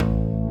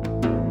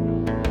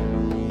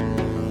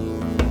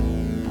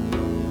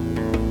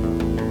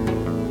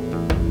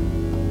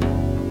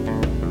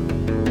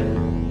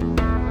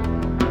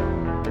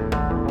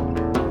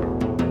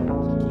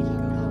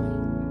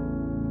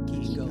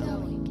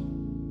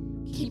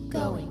keep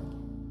going.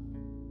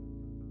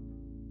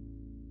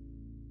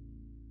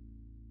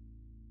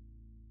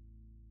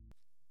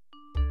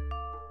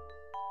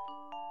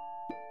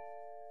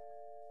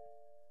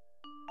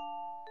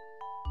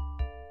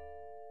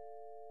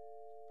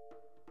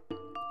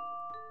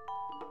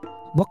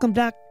 Welcome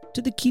back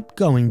to the Keep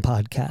Going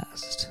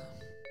podcast.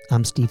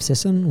 I'm Steve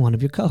Sisson, one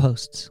of your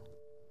co-hosts.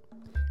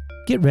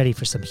 Get ready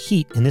for some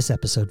heat in this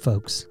episode,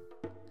 folks.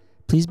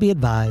 Please be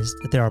advised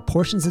that there are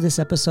portions of this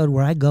episode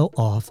where I go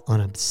off on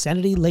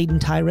obscenity-laden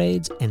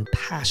tirades and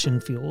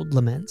passion-fueled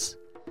laments,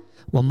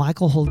 while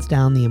Michael holds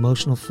down the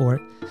emotional fort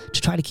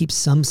to try to keep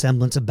some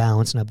semblance of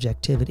balance and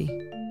objectivity.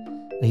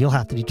 Now, you'll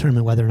have to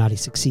determine whether or not he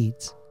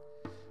succeeds.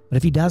 But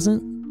if he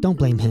doesn't, don't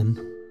blame him.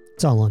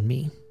 It's all on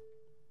me.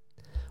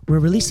 We're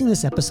releasing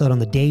this episode on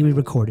the day we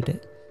recorded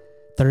it,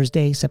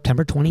 Thursday,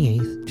 September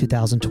 28th,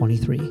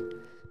 2023,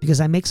 because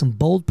I make some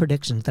bold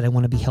predictions that I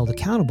want to be held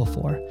accountable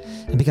for,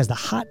 and because the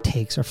hot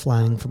takes are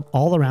flying from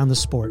all around the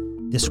sport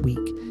this week,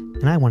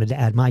 and I wanted to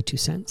add my 2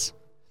 cents.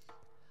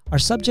 Our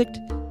subject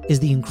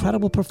is the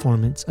incredible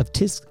performance of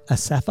Tigst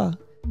Assefa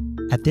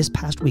at this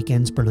past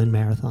weekend's Berlin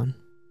Marathon.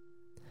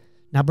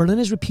 Now, Berlin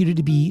is reputed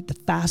to be the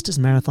fastest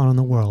marathon in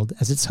the world,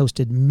 as it's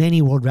hosted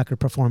many world record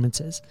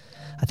performances.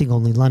 I think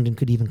only London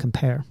could even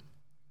compare.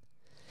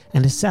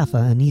 And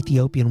Assefa, an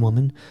Ethiopian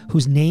woman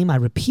whose name I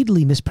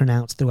repeatedly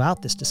mispronounced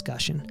throughout this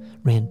discussion,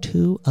 ran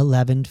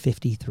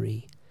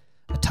 2:11:53,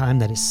 a time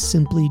that is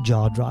simply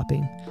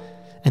jaw-dropping.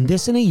 And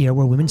this in a year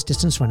where women's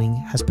distance running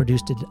has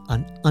produced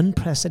an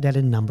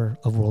unprecedented number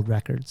of world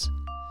records.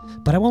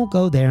 But I won't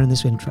go there in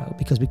this intro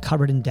because we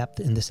covered in depth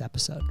in this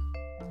episode.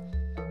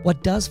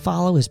 What does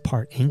follow is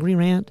part angry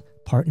rant,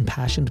 part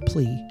impassioned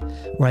plea,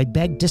 where I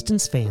beg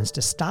distance fans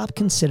to stop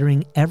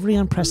considering every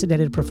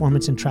unprecedented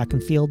performance in track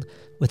and field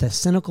with a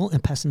cynical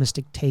and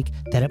pessimistic take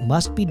that it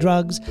must be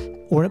drugs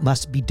or it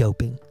must be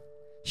doping.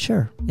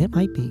 Sure, it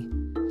might be,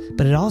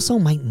 but it also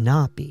might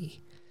not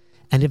be.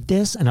 And if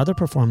this and other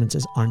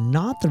performances are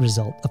not the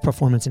result of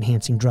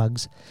performance-enhancing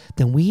drugs,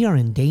 then we are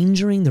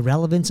endangering the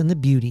relevance and the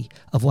beauty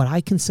of what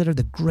I consider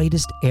the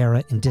greatest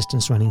era in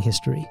distance running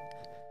history.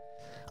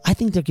 I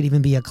think there could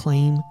even be a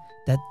claim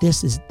that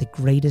this is the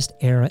greatest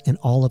era in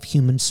all of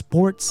human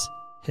sports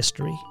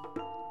history.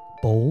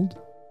 Bold?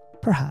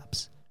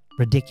 Perhaps.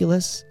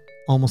 Ridiculous?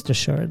 Almost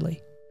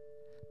assuredly.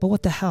 But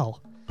what the hell?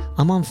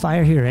 I'm on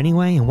fire here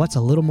anyway, and what's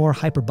a little more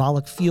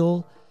hyperbolic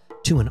fuel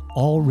to an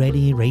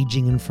already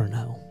raging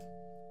inferno?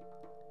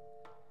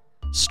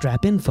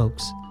 Strap in,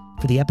 folks,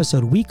 for the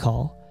episode we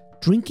call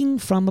Drinking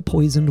from a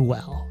Poisoned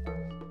Well,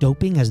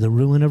 Doping as the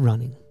Ruin of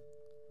Running.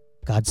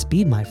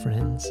 Godspeed, my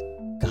friends.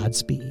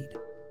 Godspeed.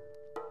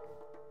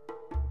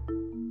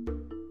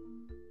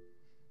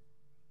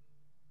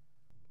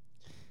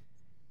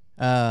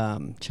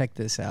 Check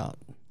this out.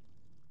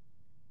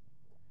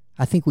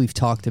 I think we've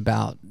talked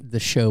about the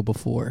show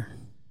before.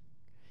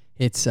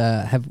 It's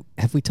have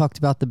we talked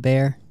about the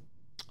bear?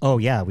 Oh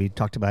yeah, we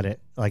talked about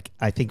it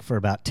I think for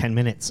about 10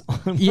 minutes on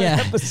one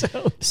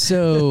episode.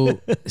 So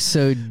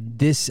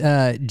this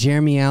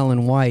Jeremy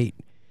Allen White,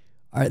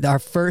 our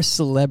first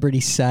celebrity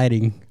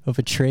sighting of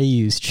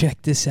Atreus.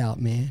 Check this out,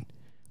 man.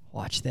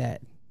 Watch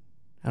that.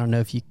 I don't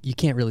know if you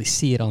can't really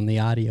see it on the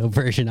audio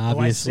version,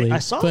 obviously. I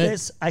saw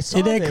this.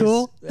 Isn't that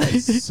cool?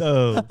 That's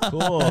so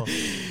cool.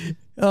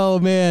 Oh,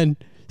 man.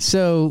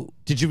 So...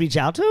 Did you reach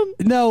out to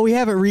him? No, we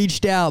haven't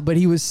reached out, but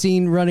he was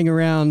seen running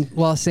around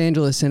Los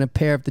Angeles in a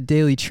pair of the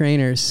Daily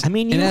Trainers. I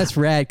mean, and that's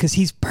rad because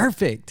he's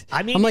perfect.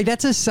 I mean, I'm like,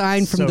 that's a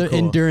sign from the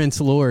endurance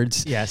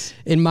lords. Yes.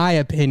 In my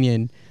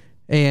opinion.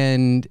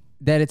 And...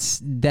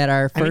 that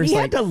our first. I mean, he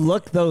had to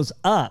look those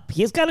up.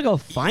 He's got to go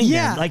find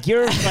them.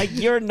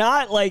 You're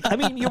not I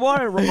mean, you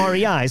are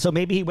REI, so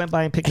maybe he went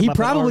by and picked them up. He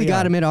probably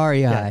got him at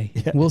REI.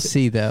 Yeah. We'll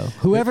see though.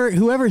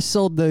 Whoever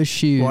sold those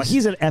shoes. Well,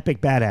 he's an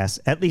epic badass.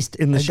 At least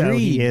in the show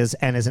he is,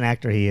 and as an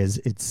actor he is.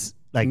 It's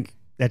like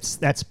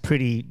that's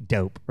pretty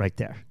dope right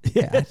there.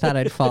 Yeah, I thought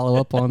I'd follow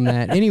up on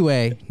that.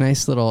 Anyway,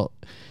 nice little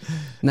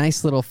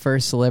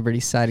first celebrity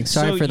sighting.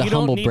 Sorry for the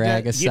humble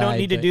brag aside. You don't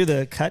need to do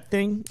the cut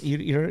thing?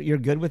 You're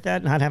good with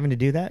that, not having to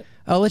do that?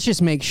 Oh, let's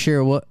just make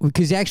sure.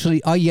 Because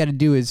actually all you got to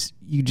do is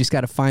you just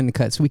got to find the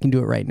cut, so we can do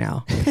it right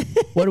now.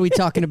 What are we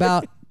talking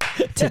about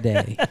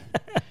today?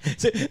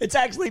 It's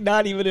actually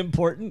not even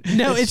important.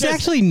 No, it's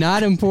actually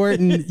not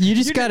important. You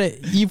just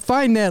you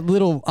find that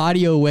little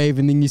audio wave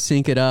and then you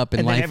sync it up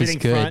and life is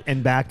good. Front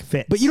and back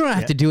fits. But you don't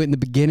have to do it in the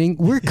beginning.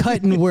 We're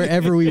cutting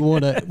wherever we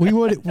want to. We're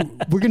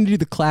going to do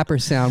the clapper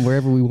sound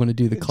wherever we want to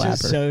do the clapper.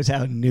 It just shows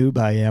how noob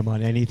I am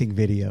on anything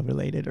video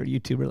related or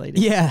YouTube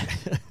related. Yeah.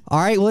 All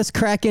right, let's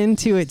crack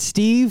into it,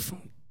 Steve.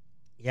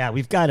 Yeah,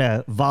 we've got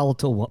a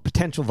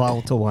potential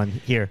volatile one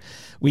here.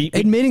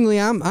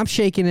 Admittingly, I'm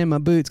shaking in my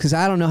boots because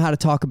I don't know how to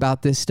talk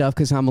about this stuff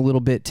because I'm a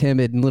little bit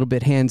timid and a little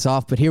bit hands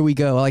off. But here we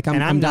go.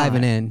 I'm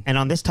diving in. And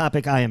on this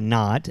topic, I am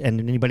not. And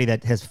anybody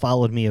that has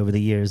followed me over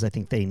the years, I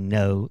think they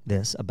know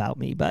this about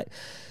me. But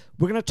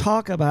we're going to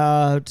talk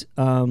about.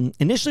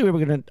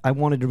 Initially, I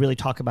wanted to really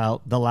talk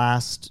about the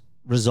last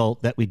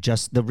result that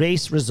the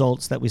race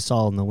results that we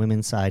saw on the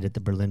women's side at the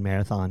Berlin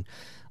Marathon.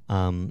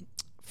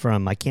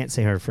 from, I can't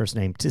say her first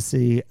name,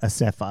 Tigst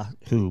Assefa,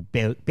 who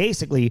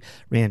basically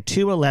ran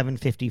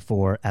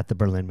 2:11:54 at the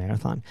Berlin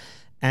Marathon.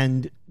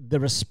 And the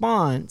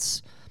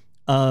response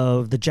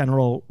of the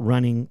general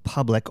running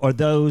public, or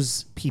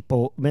those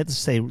people, let's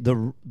say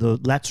the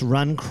Let's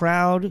Run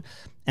crowd,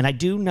 and I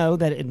do know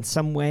that in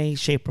some way,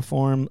 shape, or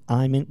form,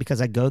 I'm in,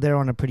 because I go there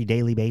on a pretty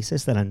daily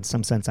basis, that in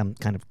some sense I'm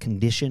kind of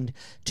conditioned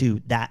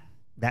to that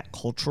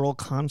cultural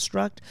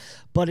construct,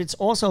 but it's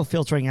also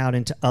filtering out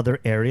into other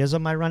areas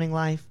of my running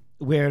life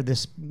where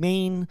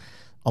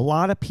a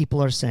lot of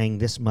people are saying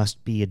this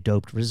must be a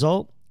doped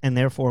result, and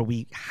therefore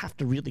we have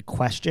to really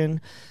question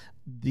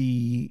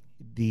the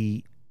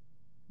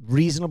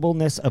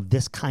reasonableness of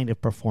this kind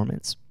of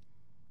performance.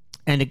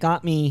 And it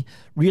got me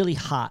really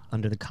hot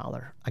under the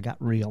collar. I got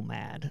real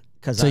mad.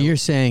 So you're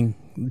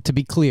saying, to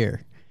be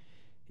clear,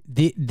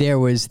 there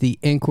was the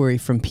inquiry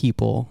from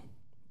people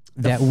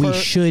that we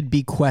should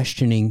be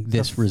questioning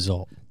this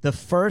result. The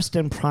first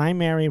and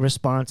primary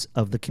response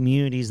of the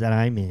communities that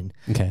I'm in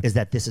is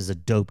that this is a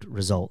doped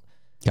result.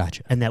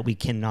 Gotcha. And that we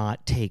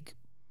cannot take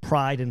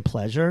pride and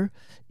pleasure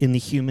in the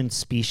human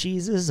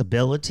species'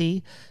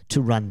 ability to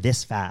run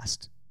this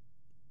fast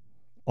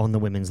on the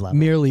women's level.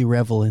 Merely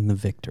revel in the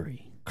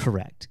victory.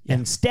 Correct. Yeah.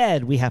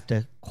 Instead, we have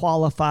to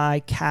qualify,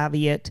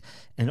 caveat,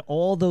 and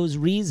all those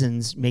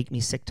reasons make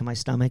me sick to my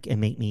stomach and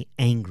make me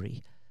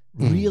angry.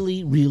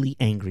 Really, really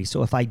angry.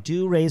 So if I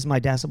do raise my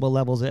decibel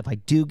levels, if I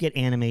do get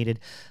animated,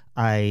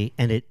 and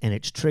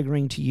it's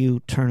triggering to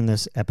you, turn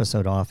this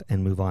episode off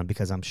and move on,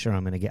 because I'm sure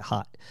I'm going to get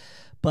hot.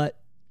 But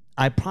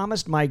I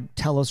promised my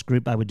Telos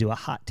group I would do a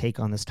hot take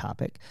on this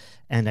topic,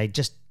 and I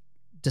just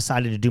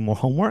decided to do more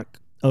homework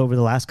over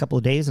the last couple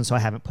of days, and so I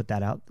haven't put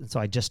that out. So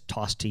I just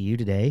tossed to you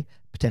today.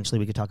 Potentially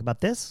we could talk about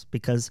this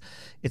because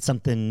it's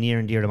something near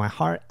and dear to my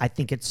heart. I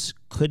think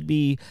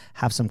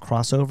have some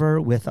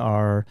crossover with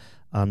our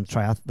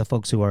the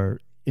folks who are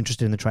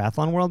interested in the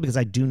triathlon world, because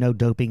I do know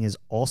doping is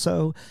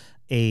also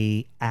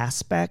a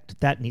aspect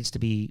that needs to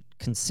be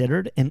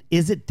considered. And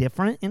is it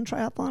different in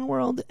triathlon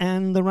world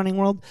and the running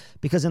world?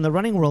 Because in the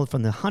running world,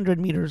 from the 100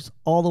 meters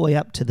all the way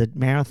up to the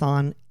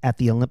marathon at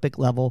the Olympic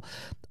level,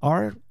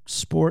 our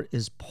sport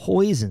is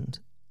poisoned.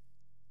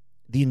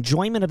 The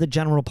enjoyment of the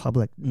general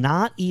public,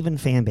 not even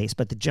fan base,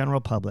 but the general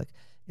public,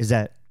 is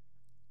that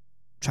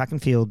track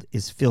and field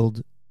is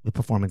filled with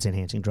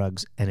performance-enhancing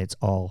drugs, and it's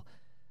all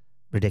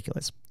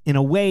ridiculous. In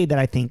a way that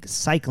I think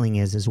cycling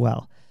is as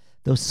well.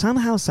 Though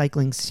somehow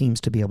cycling seems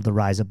to be able to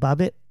rise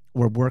above it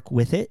or work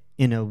with it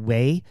in a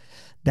way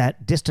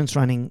that distance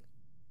running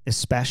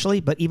especially,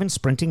 but even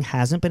sprinting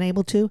hasn't been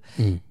able to.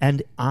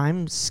 And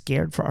I'm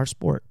scared for our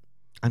sport.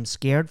 I'm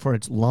scared for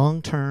its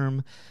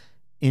long-term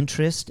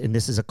interest, and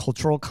this is a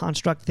cultural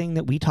construct thing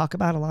that we talk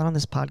about a lot on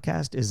this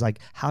podcast, is like,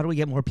 how do we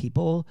get more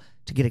people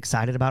to get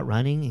excited about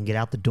running and get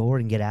out the door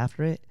and get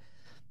after it?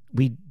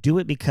 We do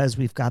it because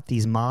we've got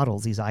these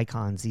models, these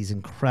icons, these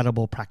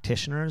incredible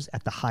practitioners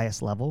at the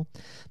highest level.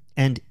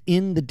 And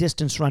in the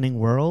distance running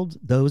world,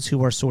 those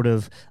who are sort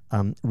of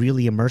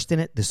really immersed in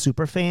it, the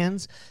super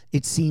fans,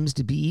 it seems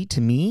to be,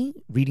 to me,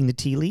 reading the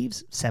tea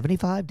leaves,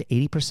 75 to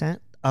 80%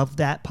 of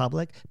that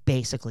public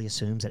basically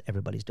assumes that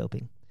everybody's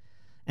doping.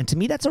 And to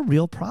me, that's a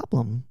real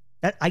problem.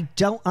 I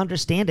don't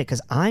understand it,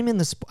 because I've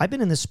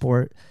been in this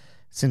sport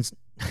since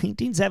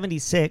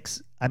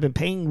 1976. I've been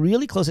paying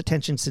really close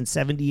attention since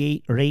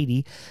 78 or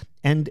 80.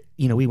 And,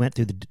 we went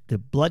through the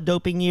blood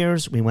doping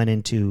years. We went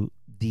into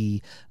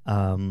the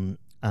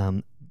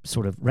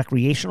sort of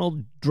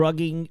recreational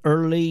drugging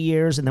early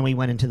years. And then we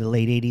went into the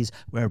late 80s,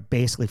 where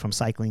basically from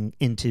cycling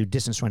into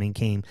distance running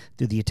came,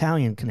 through the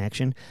Italian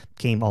connection,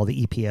 came all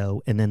the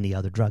EPO and then the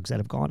other drugs that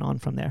have gone on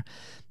from there.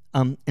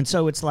 And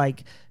so it's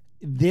like,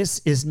 this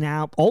is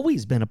now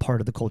always been a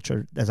part of the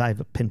culture as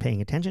I've been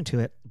paying attention to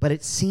it. But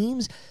it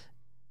seems,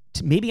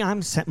 maybe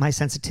my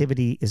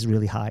sensitivity is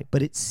really high,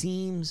 but it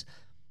seems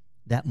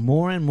that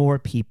more and more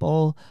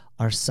people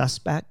are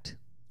suspect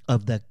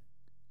of the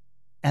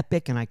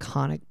epic and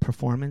iconic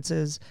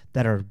performances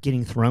that are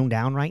getting thrown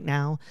down right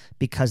now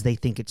because they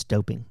think it's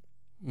doping.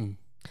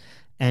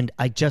 And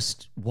I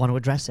just want to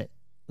address it.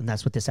 And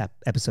that's what this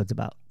episode's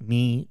about.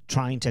 Me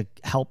trying to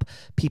help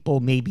people,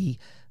 maybe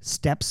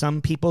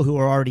some people who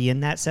are already in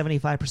that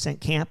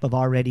 75% camp of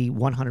already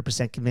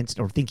 100% convinced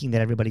or thinking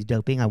that everybody's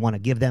doping. I want to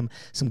give them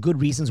some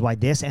good reasons why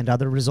this and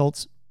other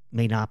results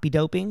may not be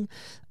doping.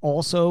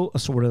 Also, a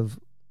sort of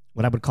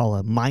what I would call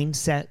a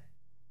mindset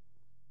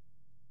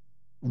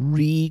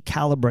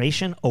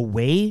recalibration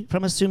away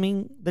from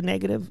assuming the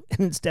negative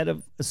instead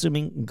of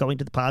going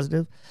to the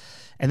positive.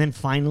 And then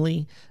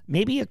finally,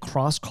 maybe a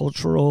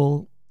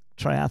cross-cultural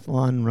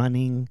triathlon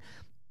running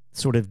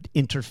sort of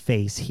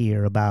interface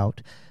here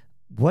about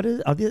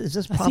is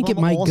this problem? I think it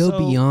might go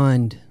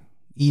beyond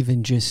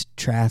even just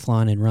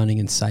triathlon and running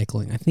and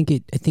cycling. I think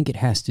it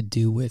has to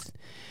do with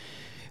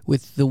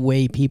the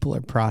way people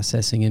are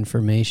processing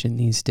information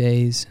these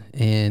days,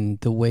 and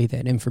the way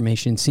that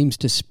information seems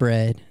to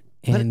spread,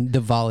 and the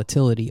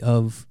volatility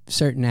of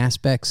certain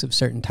aspects of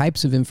certain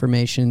types of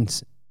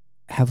informations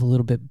have a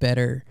little bit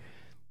better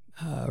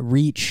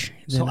reach.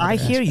 So I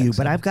hear you,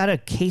 but I've got a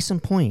case in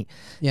point.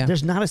 Yeah.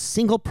 There's not a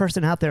single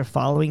person out there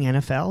following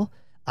NFL.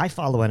 I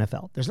follow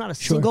NFL. There's not a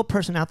single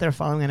person out there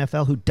following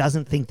NFL who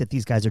doesn't think that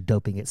these guys are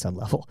doping at some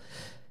level.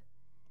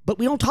 But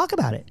we don't talk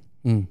about it.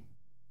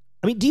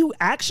 I mean, do you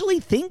actually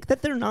think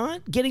that they're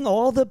not getting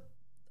all the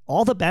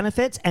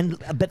benefits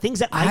but things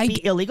that might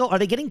be illegal? Are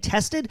they getting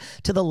tested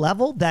to the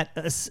level that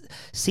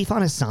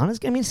Sifan Hassan is?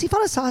 I mean,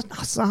 Sifan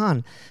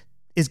Hassan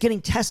is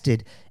getting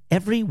tested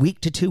every week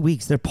to 2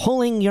 weeks. They're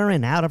pulling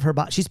urine out of her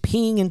body. She's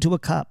peeing into a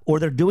cup, or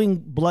they're doing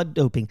blood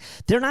doping.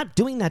 They're not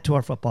doing that to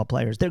our football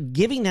players. They're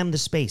giving them the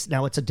space.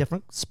 Now, it's a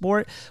different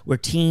sport where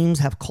teams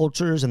have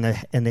cultures and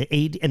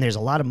there's a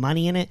lot of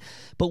money in it.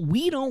 But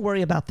we don't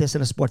worry about this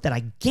in a sport that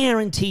I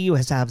guarantee you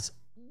has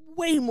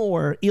way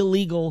more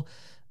illegal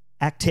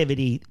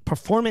activity,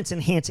 performance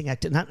enhancing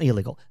activity, not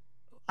illegal.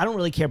 I don't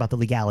really care about the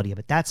legality of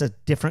it. That's a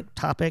different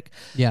topic.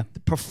 Yeah. The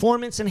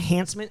performance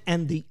enhancement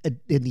and the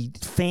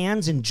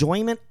fans'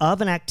 enjoyment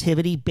of an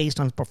activity based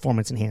on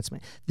performance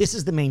enhancement. This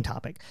is the main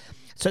topic.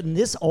 So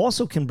this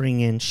also can bring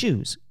in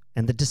shoes.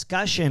 And the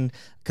discussion,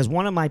 because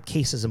one of my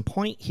cases in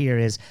point here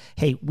is,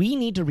 hey, we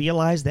need to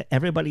realize that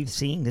everybody's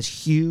seeing this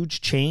huge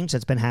change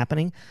that's been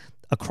happening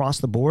across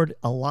the board.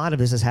 A lot of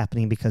this is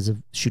happening because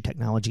of shoe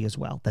technology as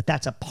well.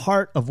 That's a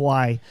part of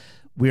why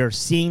we're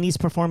seeing these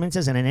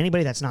performances, and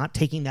anybody that's not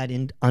taking that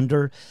in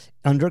under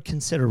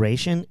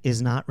consideration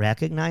is not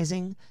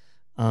recognizing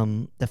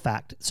the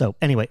fact. So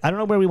anyway, I don't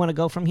know where we want to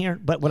go from here,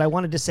 but what I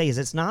wanted to say is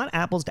it's not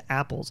apples to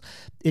apples.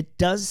 It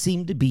does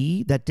seem to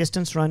be that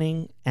distance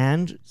running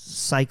and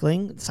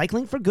cycling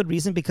for good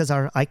reason, because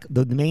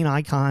the main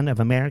icon of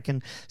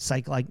American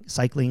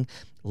cycling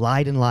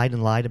lied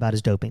about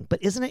his doping.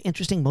 But isn't it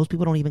interesting? Most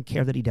people don't even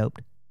care that he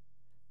doped.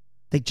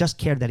 They just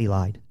cared that he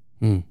lied.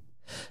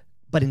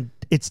 But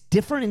it's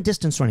different in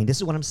distance running. This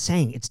is what I'm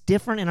saying. It's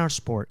different in our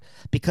sport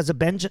because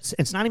of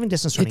it's not even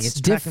distance running.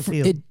 It's track and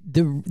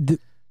field.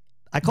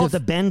 I call it the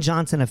Ben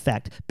Johnson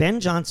effect.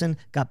 Ben Johnson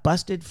got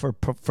busted for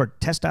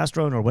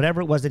testosterone or whatever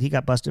it was that he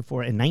got busted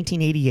for in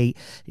 1988.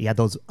 He had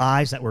those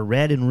eyes that were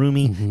red and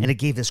roomy, and it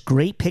gave this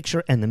great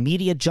picture, and the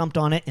media jumped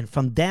on it. And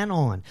from then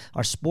on,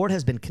 our sport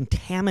has been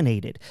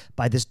contaminated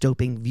by this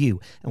doping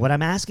view. And what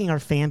I'm asking our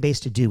fan base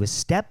to do is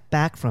step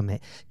back from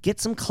it, get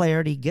some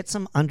clarity, get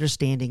some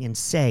understanding, and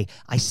say,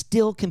 I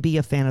still can be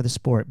a fan of the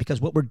sport,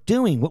 because what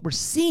we're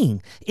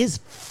seeing is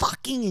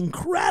fucking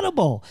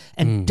incredible.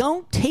 And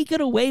don't take it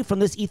away from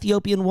this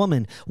Ethiopian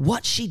woman,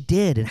 what she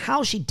did and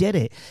how she did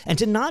it. And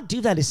to not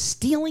do that is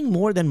stealing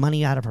more than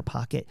money out of her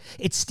pocket.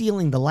 It's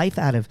stealing the life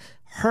out of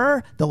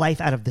her, the life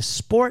out of the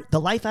sport,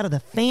 the life out of the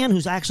fan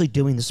who's actually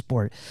doing the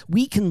sport.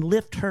 We can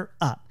lift her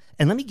up.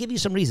 And let me give you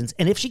some reasons.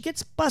 And if she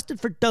gets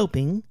busted for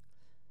doping,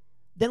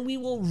 then we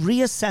will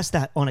reassess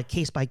that on a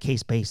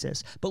case-by-case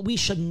basis. But we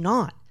should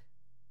not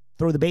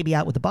throw the baby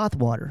out with the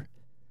bathwater.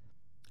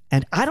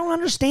 And I don't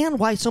understand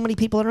why so many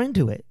people are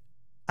into it.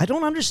 I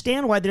don't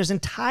understand why there's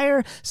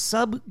entire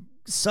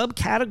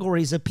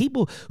subcategories of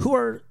people who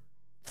are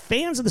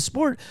fans of the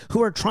sport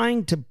who are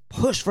trying to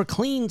push for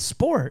clean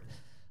sport.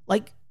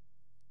 Like,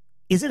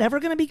 is it ever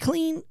going to be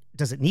clean?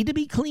 Does it need to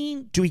be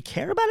clean? Do we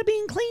care about it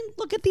being clean?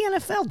 Look at the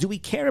NFL. Do we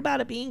care about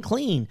it being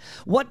clean?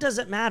 What does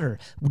it matter?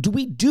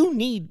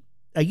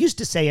 I used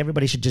to say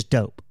everybody should just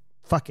dope.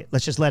 Fuck it.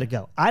 Let's just let it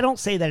go. I don't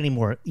say that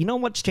anymore. You know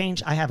what's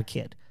changed? I have a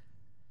kid.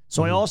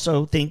 So I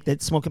also think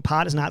that smoking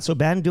pot is not so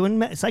bad, and doing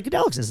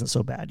psychedelics isn't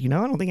so bad. You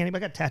know, I don't think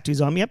anybody got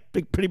tattoos on me.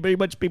 Pretty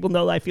much people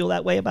know that I feel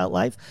that way about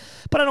life.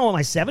 But I don't want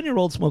my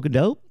 7-year-old smoking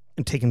dope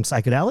and taking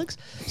psychedelics.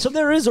 So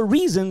there is a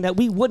reason that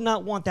we would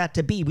not want that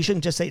to be. We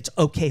shouldn't just say it's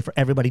okay for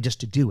everybody just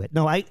to do it.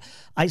 No, I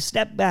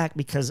step back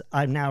because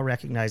I now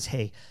recognize,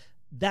 hey,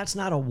 that's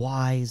not a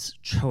wise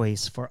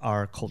choice for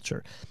our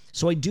culture.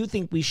 So I do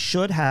think we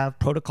should have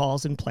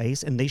protocols in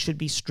place, and they should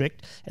be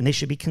strict and they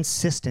should be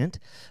consistent.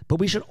 But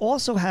we should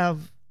also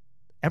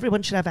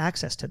everyone should have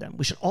access to them.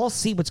 We should all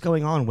see what's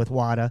going on with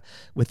WADA,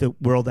 with the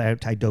World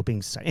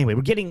Anti-Doping Society. Anyway,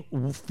 we're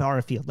getting far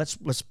afield.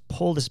 Let's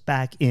pull this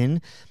back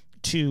in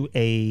to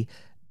a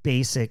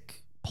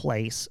basic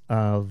place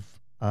of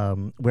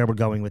where we're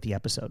going with the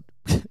episode.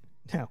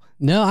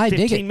 No, I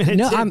dig it.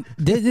 No,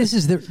 this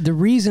is the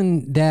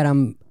reason that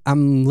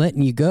I'm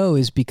letting you go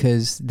is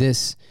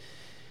because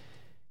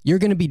you're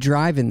going to be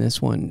driving this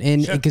one,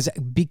 and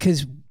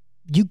because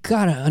you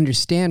got to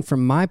understand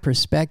from my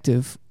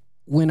perspective,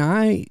 when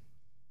I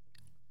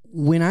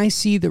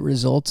see the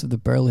results of the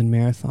Berlin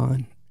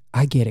Marathon,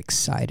 I get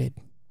excited.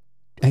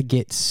 I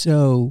get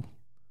so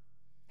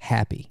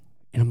happy.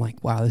 And I'm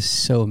like, wow, this is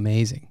so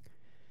amazing.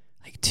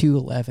 Like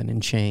 2:11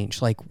 and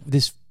change. Like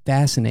this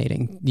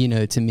fascinating,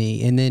 to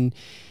me. And then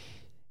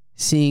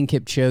seeing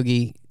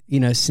Kipchoge,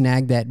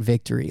 snag that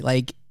victory.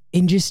 Like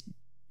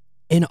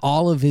in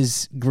all of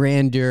his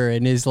grandeur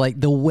and his, like,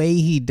 the way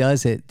he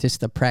does it, just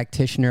the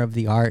practitioner of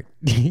the art.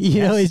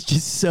 It's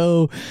just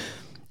so...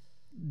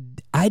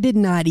 I did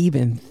not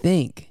even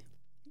think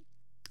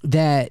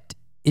that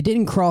it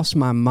didn't cross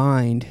my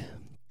mind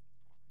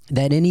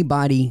that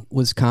anybody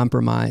was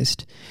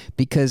compromised,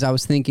 because I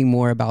was thinking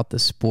more about the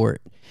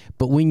sport.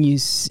 But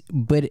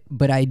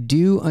but I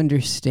do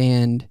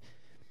understand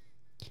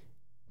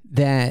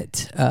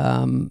that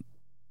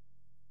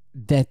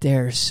that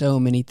there are so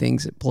many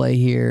things at play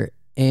here,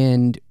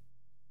 and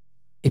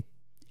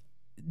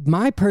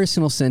my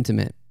personal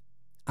sentiment,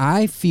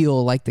 I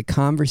feel like the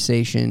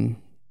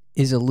conversation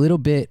is a little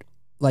bit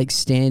like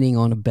standing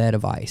on a bed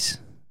of ice.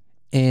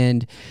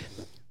 And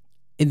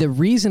the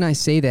reason I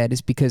say that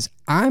is because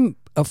I'm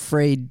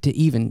afraid to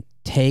even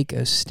take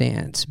a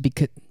stance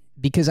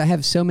because I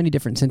have so many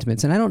different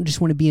sentiments, and I don't just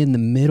want to be in the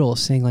middle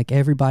saying like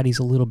everybody's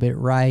a little bit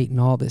right and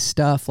all this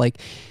stuff, like,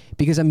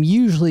 because I'm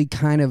usually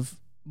kind of,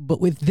 but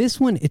with this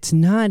one, it's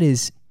not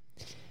as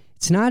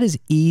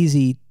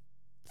easy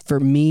for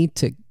me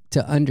to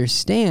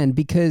understand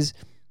because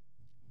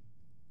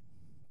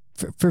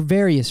for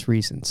various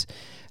reasons.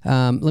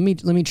 Let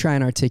me try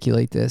and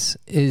articulate this.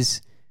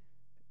 Is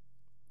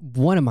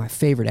one of my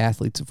favorite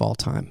athletes of all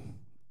time.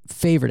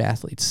 Favorite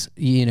athletes,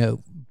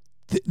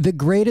 the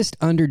greatest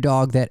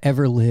underdog that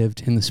ever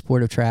lived in the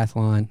sport of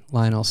triathlon,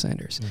 Lionel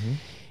Sanders. Mm-hmm.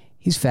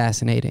 He's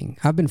fascinating.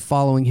 I've been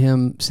following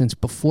him since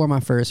before my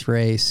first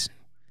race.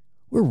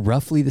 We're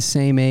roughly the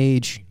same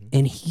age,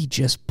 and he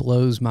just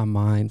blows my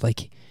mind.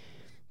 Like,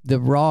 the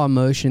raw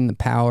emotion, the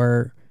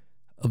power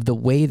of the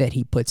way that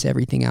he puts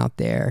everything out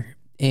there.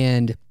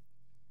 And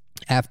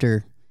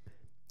after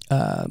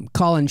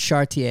Colin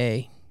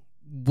Chartier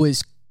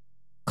was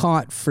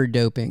caught for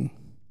doping,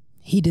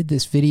 he did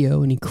this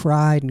video and he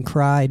cried and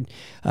cried.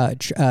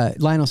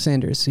 Lionel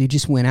Sanders, so he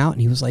just went out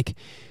and he was like,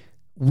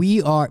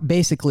 we are,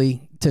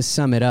 basically, to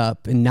sum it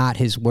up, and not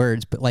his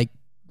words, but like,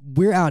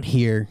 we're out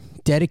here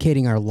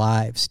dedicating our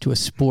lives to a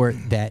sport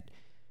that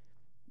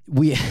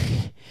we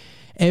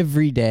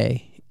every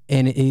day.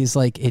 And it is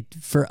like,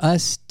 for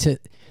us to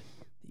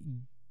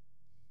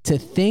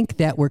think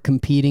that we're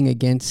competing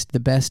against the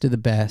best of the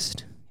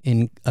best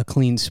in a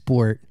clean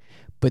sport,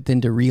 but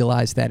then to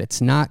realize that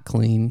it's not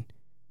clean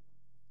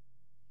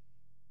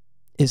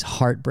is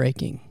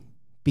heartbreaking,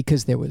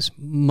 because there was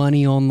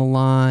money on the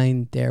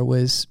line, there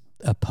was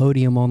a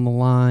podium on the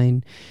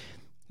line,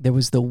 there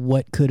was the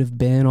what could have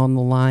been on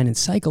the line. And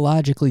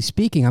psychologically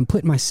speaking, I'm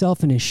putting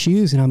myself in his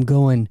shoes and I'm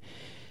going,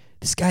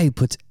 this guy who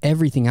puts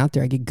everything out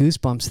there, I get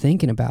goosebumps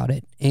thinking about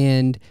it.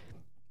 And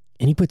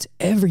he puts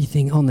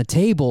everything on the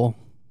table,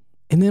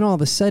 and then all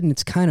of a sudden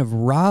it's kind of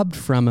robbed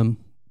from him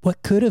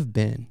what could have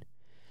been.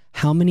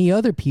 How many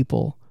other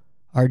people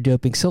are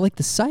doping? So like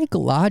the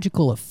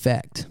psychological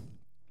effect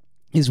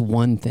is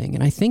one thing.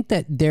 And I think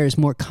that there's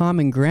more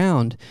common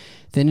ground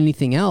than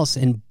anything else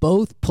in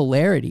both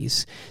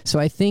polarities. So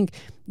I think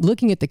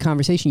looking at the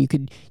conversation, you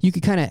could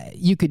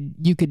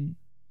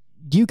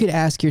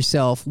ask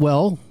yourself,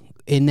 well,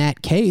 in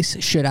that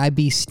case, should I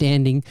be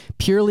standing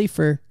purely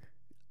for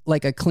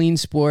like a clean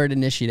sport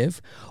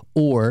initiative,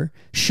 or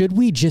should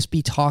we just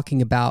be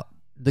talking about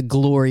the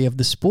glory of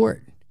the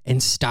sport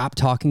and stop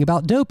talking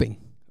about doping?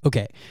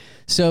 Okay,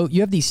 so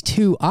you have these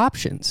two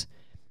options.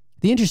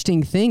 The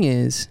interesting thing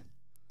is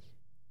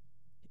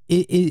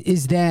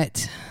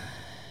that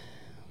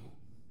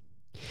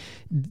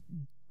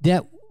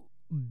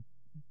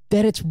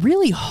it's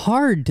really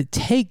hard to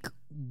take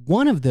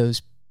one of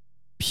those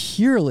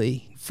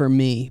purely for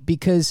me,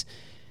 because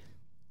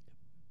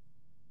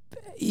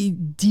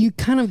you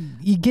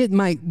get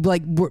my,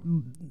 like,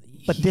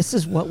 but this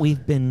is what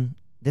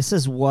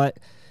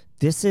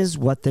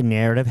the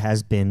narrative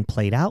has been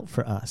played out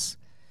for us.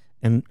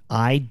 And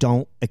I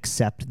don't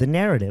accept the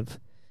narrative.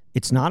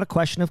 It's not a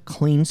question of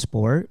clean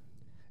sport.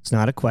 It's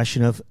not a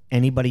question of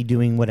anybody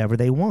doing whatever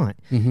they want.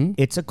 Mm-hmm.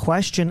 It's a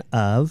question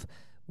of,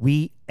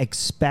 we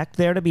expect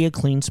there to be a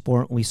clean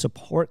sport. We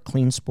support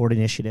clean sport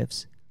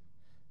initiatives.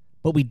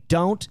 But we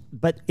don't.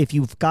 But if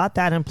you've got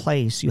that in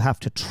place, you have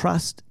to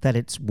trust that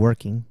it's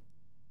working.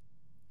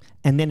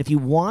 And then if you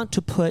want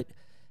to put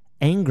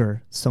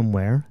anger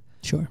somewhere,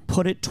 sure,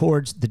 put it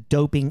towards the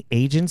doping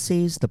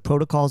agencies, the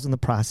protocols, and the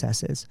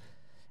processes.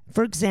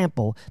 For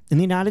example, in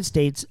the United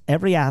States,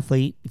 every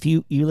athlete, if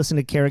you listen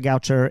to Kara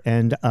Goucher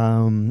and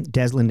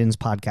Des Linden's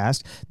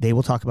podcast, they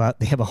will talk about,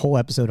 they have a whole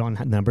episode on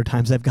the number of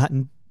times I've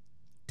gotten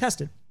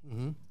tested.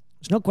 Mm-hmm.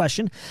 There's no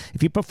question.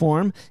 If you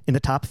perform in the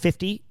top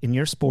 50 in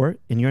your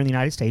sport and you're in the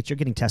United States, you're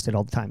getting tested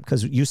all the time,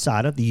 because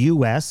USADA, the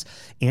U.S.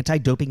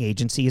 anti-doping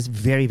agency, is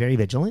very, very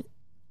vigilant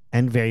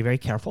and very, very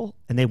careful,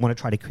 and they want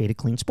to try to create a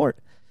clean sport.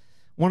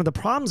 One of the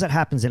problems that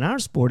happens in our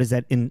sport is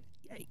that in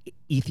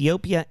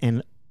Ethiopia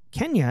and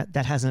Kenya,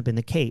 that hasn't been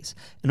the case.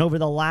 And over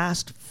the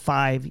last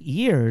 5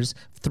 years,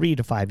 3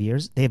 to 5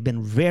 years, they have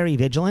been very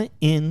vigilant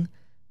in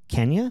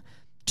Kenya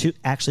to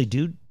actually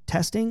do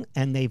testing,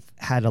 and they've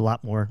had a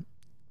lot more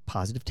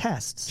positive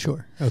tests.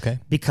 Sure. Okay.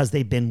 Because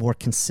they've been more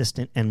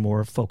consistent and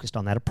more focused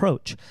on that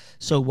approach.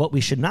 So what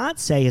we should not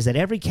say is that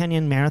every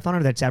Kenyan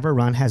marathoner that's ever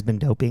run has been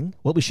doping.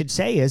 What we should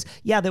say is,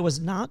 yeah, there was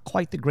not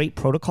quite the great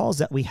protocols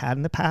that we had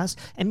in the past.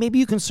 And maybe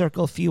you can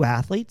circle a few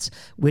athletes,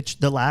 which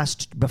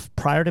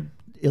prior to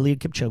Eliud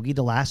Kipchoge,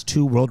 the last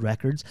 2 world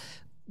records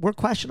were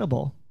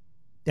questionable.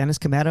 Dennis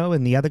Kimetto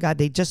and the other guy,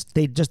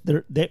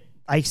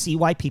 I see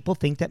why people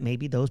think that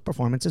maybe those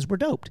performances were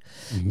doped.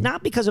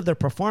 Not because of their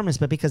performance,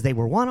 but because they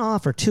were one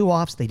off or two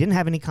offs. They didn't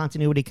have any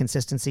continuity,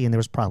 consistency, and there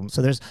was problems.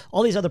 So there's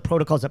all these other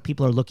protocols that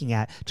people are looking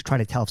at to try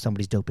to tell if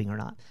somebody's doping or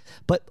not.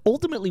 But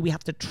ultimately, we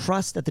have to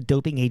trust that the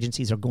doping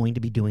agencies are going to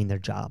be doing their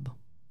job.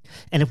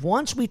 And if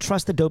once we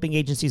trust the doping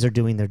agencies are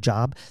doing their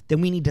job,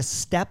 then we need to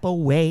step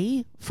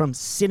away from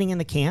sitting in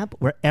the camp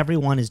where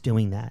everyone is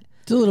doing that.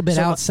 It's a little bit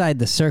outside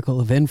the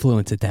circle of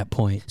influence at that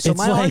point. So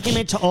my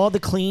argument to all the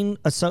clean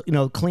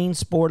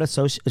sport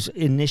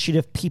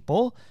initiative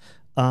people,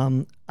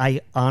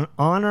 I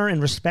honor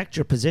and respect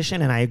your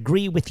position, and I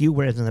agree with you.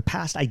 Whereas in the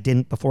past I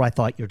didn't. Before I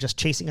thought you're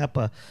just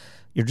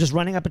you're just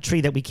running up a tree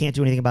that we can't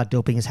do anything about.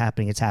 Doping is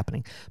happening. It's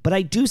happening. But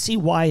I do see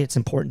why it's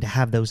important to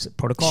have those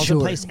protocols in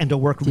place and to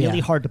work really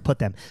hard to put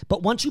them.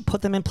 But once you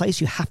put them in place,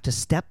 you have to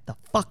step the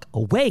fuck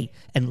away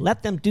and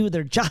let them do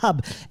their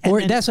job.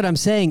 And that's what I'm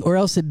saying. Or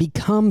else it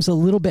becomes a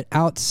little bit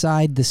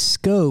outside the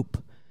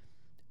scope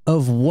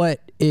of what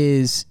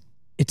is,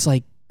 it's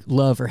like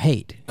love or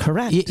hate.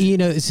 Correct.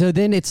 So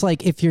then it's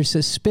like if you're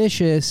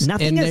suspicious,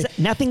 nothing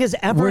is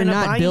ever. We're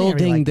not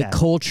building like the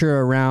culture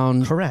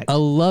around a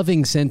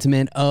loving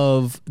sentiment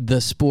of the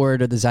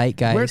sport or the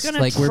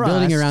zeitgeist. We're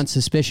building around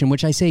suspicion,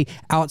 which I say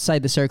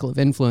outside the circle of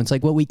influence.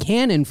 Like what we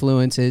can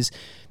influence is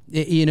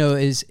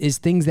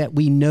things that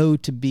we know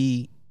to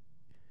be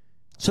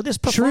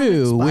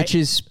true, which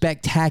is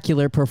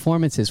spectacular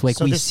performances. Like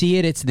we see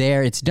it, it's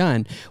there, it's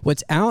done.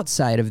 What's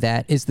outside of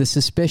that is the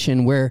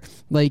suspicion where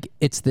like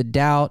it's the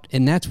doubt,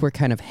 and that's where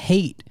kind of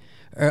hate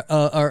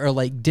or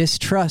like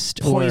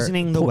distrust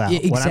poisoning the well.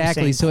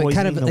 Exactly. So it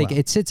kind of like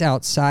it sits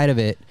outside of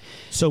it.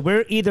 So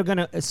we're either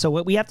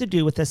what we have to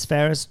do with this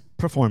Farah's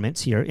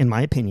performance here, in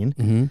my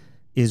opinion,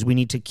 is we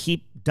need to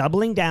keep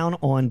doubling down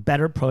on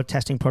better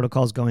protesting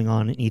protocols going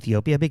on in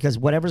Ethiopia, because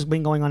whatever's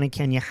been going on in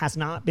Kenya has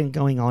not been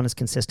going on as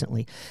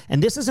consistently.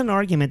 And this is an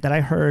argument that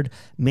I heard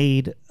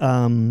made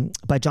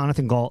by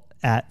Jonathan Galt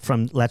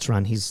from Let's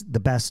Run. He's the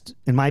best,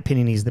 in my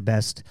opinion, he's the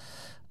best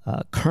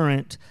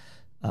current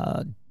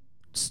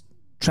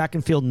track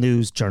and field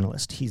news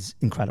journalist. He's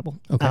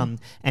incredible. Okay.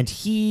 And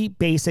he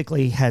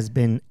basically has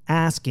been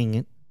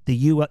asking the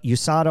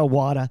USADA,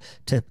 WADA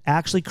to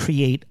actually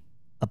create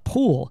a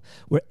pool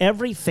where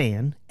every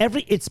fan,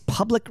 it's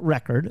public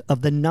record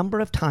of the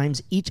number of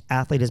times each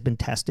athlete has been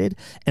tested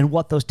and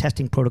what those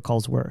testing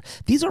protocols were.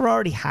 These are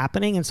already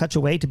happening in such a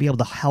way to be able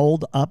to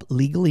hold up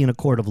legally in a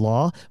court of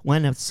law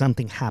when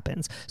something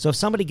happens. So if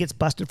somebody gets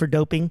busted for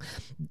doping,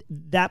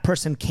 that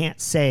person can't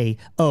say,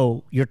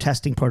 oh, your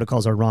testing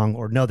protocols are wrong,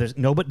 or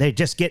but they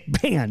just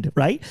get banned,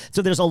 right?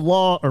 So there's a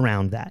law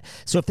around that.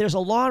 So if there's a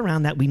law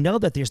around that, we know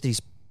that there's these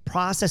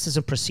processes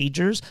and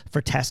procedures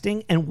for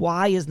testing, and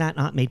why is that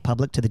not made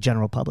public to the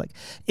general public?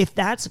 If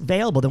that's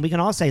available, then we can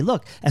all say,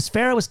 look,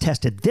 Assefa was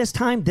tested this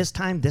time, this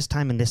time, this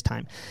time, and this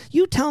time.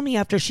 You tell me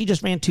after she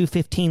just ran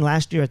 2:15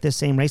 last year at this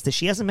same race that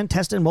she hasn't been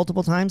tested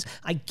multiple times.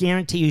 I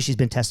guarantee you she's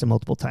been tested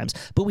multiple times.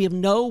 But we have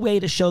no way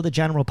to show the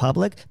general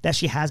public that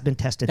she has been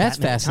tested That's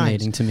that many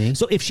fascinating times.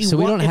 To me. So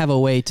we don't have a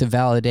way to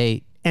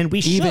validate, and we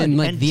even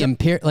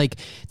should. like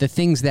the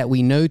things that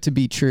we know to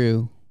be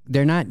true,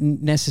 they're not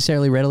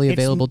necessarily readily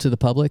available to the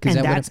public.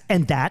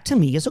 That to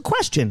me is a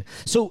question.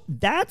 So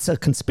that's a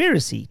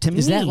conspiracy to me.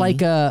 Is that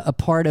like a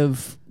part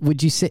of?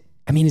 Would you say?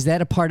 I mean, is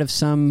that a part of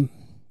some?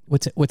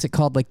 What's it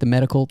called? Like the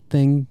medical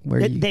thing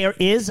where there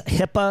is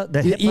HIPAA.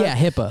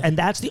 HIPAA. And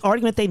that's the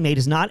argument they made,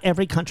 is not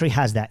every country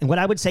has that. And what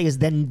I would say is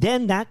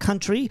then that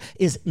country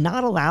is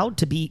not allowed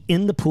to be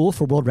in the pool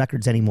for world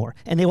records anymore,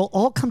 and they will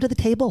all come to the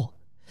table.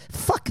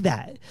 Fuck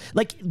that.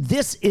 Like,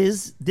 this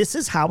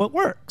is how it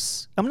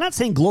works. I'm not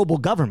saying global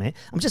government.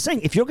 I'm just saying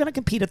if you're going to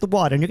compete at the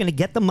water and you're going to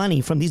get the money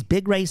from these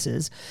big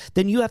races,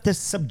 then you have to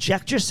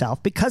subject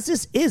yourself, because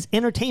this is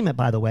entertainment,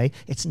 by the way.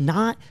 It's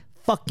not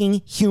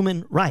fucking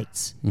human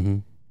rights. Mm-hmm.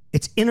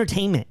 It's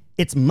entertainment.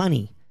 It's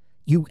money.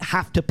 You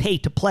have to pay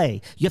to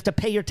play. You have to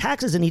pay your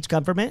taxes in each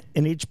government,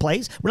 in each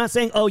place. We're not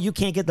saying, oh, you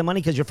can't get the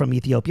money because you're from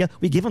Ethiopia.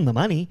 We give them the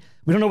money.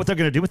 We don't know what they're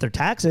going to do with their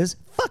taxes.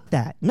 Fuck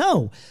that.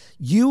 No.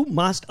 You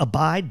must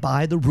abide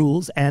by the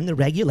rules and the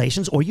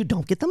regulations, or you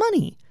don't get the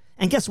money.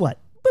 And guess what?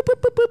 Boop,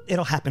 boop, boop, boop.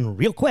 It'll happen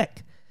real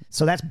quick.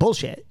 So that's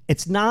bullshit.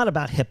 It's not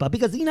about HIPAA,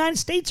 because the United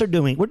States we're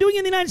doing it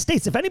in the United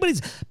States. If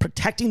anybody's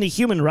protecting the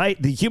human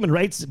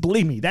rights,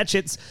 believe me, that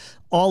shit's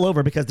all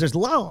over, because there's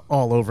law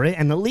all over it,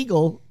 and the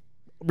legal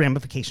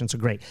ramifications are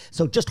great.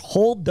 So just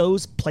hold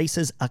those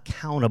places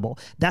accountable.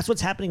 That's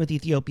what's happening with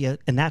Ethiopia,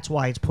 and that's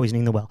why it's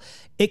poisoning the well.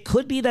 It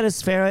could be that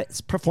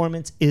Assefa's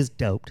performance is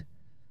doped.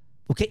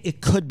 Okay,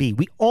 it could be.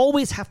 We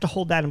always have to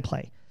hold that in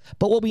play.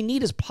 But what we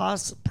need is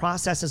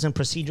processes and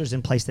procedures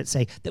in place that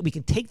say that we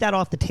can take that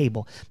off the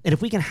table. And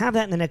if we can have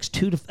that in the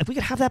next if we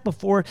could have that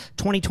before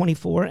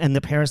 2024 and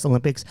the Paris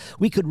Olympics,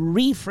 we could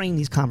reframe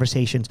these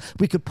conversations.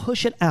 We could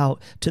push it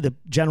out to the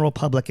general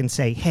public and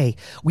say, hey,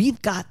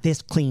 we've got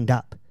this cleaned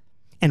up.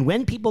 And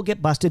when people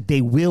get busted, they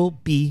will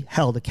be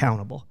held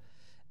accountable.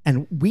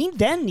 And we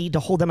then need to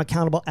hold them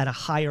accountable at a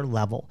higher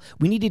level.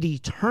 We need to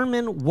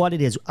determine what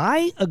it is.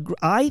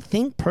 I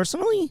think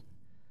personally,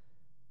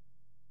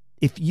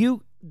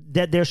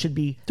 that there should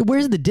be.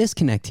 Where's the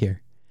disconnect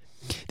here?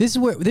 This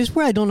is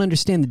where I don't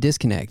understand the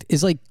disconnect.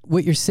 Is like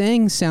what you're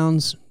saying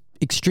sounds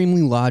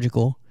extremely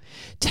logical.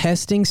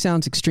 Testing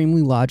sounds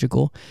extremely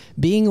logical.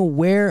 Being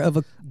aware of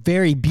a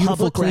very beautiful,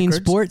 Public clean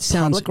records, sport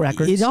sounds. public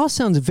records. It all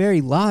sounds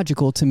very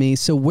logical to me.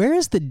 So where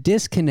is the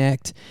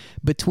disconnect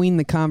between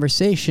the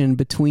conversation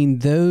between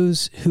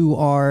those who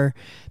are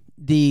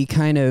the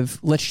kind of,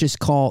 let's just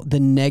call the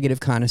negative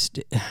kind of,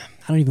 I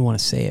don't even want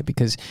to say it,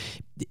 because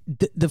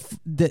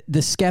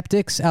the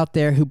skeptics out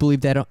there who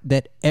believe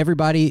that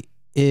everybody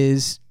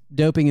is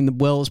doping and the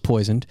well is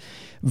poisoned,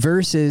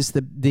 versus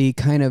the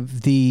kind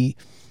of the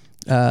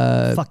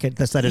fuck it,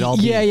 let's let it all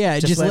be. Yeah,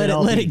 just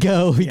let it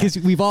go, because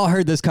we've all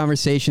heard those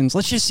conversations.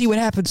 Let's just see what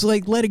happens.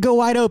 Like, let it go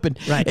wide open.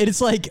 Right. And it's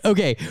like,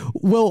 okay,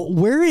 well,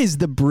 where is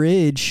the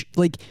bridge?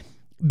 Like,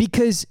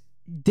 because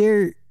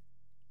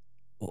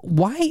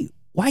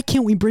why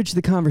can't we bridge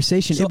the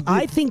conversation? So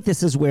I think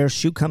this is where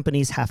shoe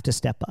companies have to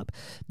step up.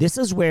 This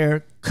is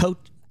where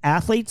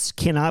athletes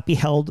cannot be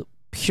held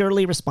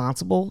purely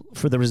responsible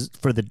for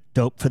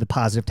the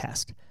positive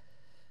test.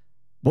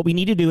 What we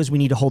need to do is we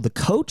need to hold the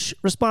coach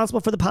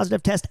responsible for the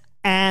positive test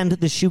and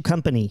the shoe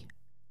company,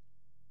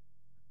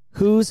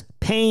 who's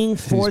paying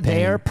for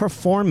their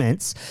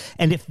performance.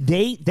 And if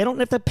they don't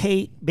have to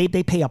pay,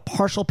 they pay a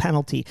partial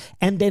penalty,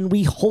 and then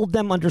we hold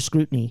them under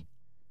scrutiny.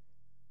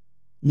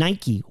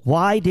 Nike,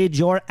 why did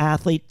your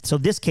athlete, so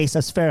this case,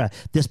 Assefa,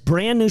 this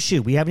brand new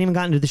shoe, we haven't even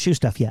gotten to the shoe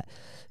stuff yet,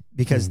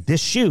 because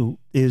this shoe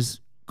is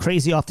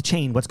crazy off the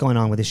chain what's going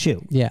on with this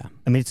shoe. Yeah.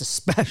 I mean, it's a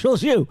special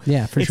shoe.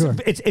 Yeah, for sure.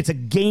 It's a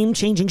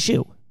game-changing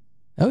shoe.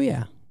 Oh,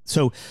 yeah.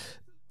 So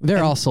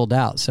they're all sold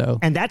out. So,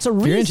 and that's a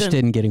reason. If you're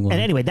interested in getting one.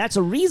 And anyway, that's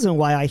a reason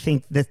why I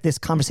think that this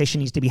conversation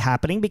needs to be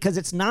happening, because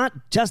it's not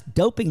just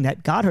doping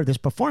that got her this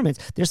performance.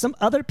 There's some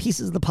other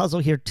pieces of the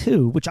puzzle here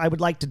too, which I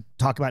would like to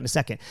talk about in a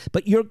second.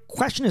 But your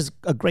question is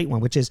a great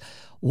one, which is,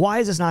 why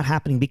is this not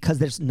happening? Because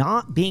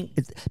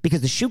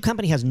because the shoe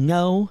company has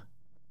no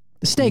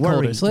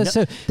stakeholders.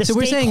 So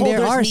we're saying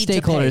there are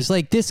stakeholders.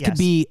 Like, this could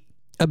be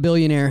a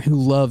billionaire who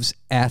loves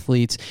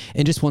athletes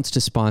and just wants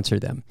to sponsor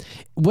them,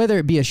 whether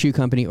it be a shoe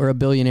company or a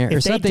billionaire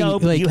or something.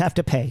 Dope, like, you have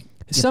to pay.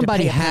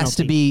 Somebody has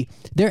to be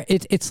there.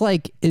 It's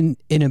like in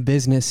a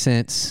business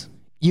sense,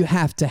 you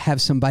have to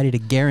have somebody to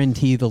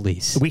guarantee the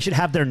lease. We should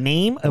have their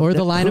name or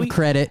the line of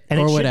credit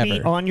or whatever.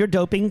 Should be on your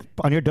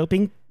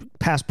doping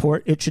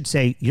passport. It should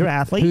say your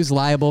athlete, who's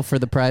liable for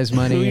the prize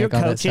money, who your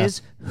coach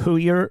is, who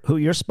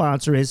your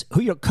sponsor is, who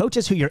your coach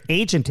is, who your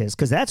agent is,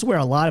 because that's where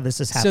a lot of this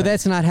is happening. So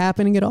that's not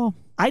happening at all?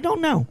 I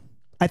don't know.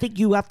 I think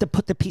you have to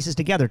put the pieces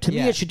together. To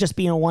me, it should just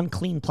be in one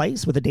clean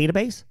place with a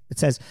database. It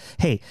says,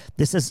 "Hey,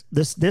 this is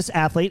this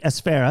athlete,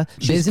 Assefa.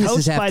 She's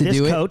coached by this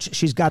coach.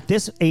 She's got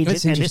this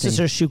agent, and this is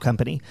her shoe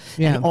company.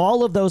 Yeah. And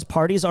all of those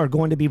parties are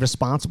going to be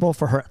responsible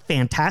for her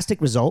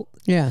fantastic result.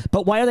 Yeah.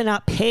 But why do they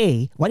not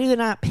pay? Why do they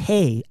not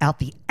pay out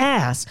the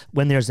ass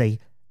when there's a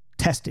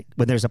testing,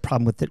 when there's a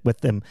problem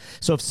with them?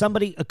 So if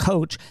a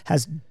coach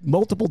has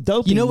multiple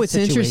doping, you know what's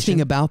interesting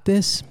about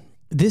this?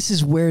 This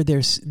is where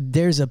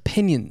there's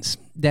opinions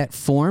that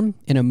form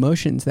and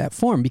emotions that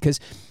form, because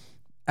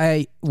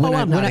I'm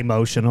not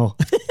emotional.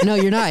 No,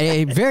 you're not.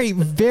 Very,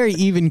 very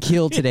even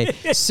keel today.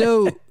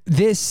 So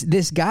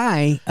this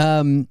guy,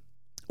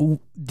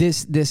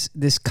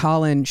 this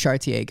Colin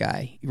Chartier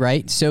guy,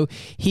 right? So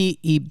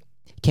he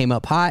came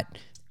up hot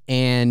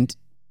and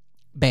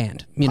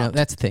banned. You know,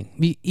 that's the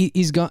thing.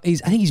 He's gone. I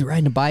think he's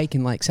riding a bike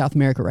in like South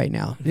America right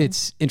now. Mm-hmm.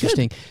 It's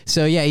interesting. Good.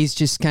 So yeah,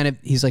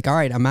 he's like, all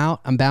right, I'm out.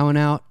 I'm bowing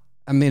out.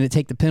 I'm going to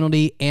take the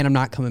penalty, and I'm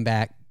not coming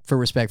back for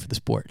respect for the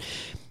sport.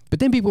 But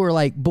then people were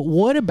like, but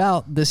what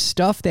about the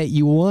stuff that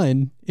you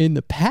won in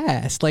the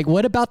past? Like,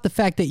 what about the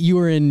fact that you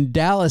were in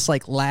Dallas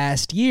like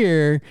last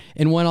year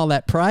and won all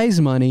that prize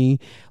money?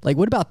 Like,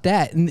 what about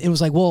that? And it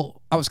was like,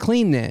 well, I was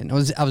clean then.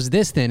 I was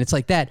this then. It's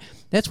like that.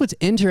 That's what's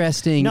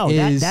interesting. No,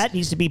 that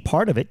needs to be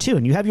part of it too.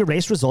 And you have your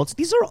race results.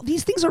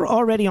 These things are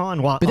already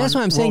on. But that's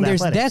what I'm saying.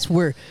 That's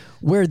where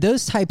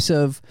those types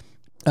of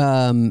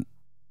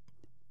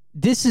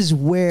this is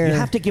where you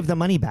have to give the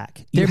money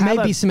back. There may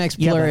be some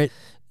exploratory.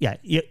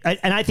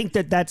 And I think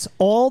that's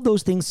all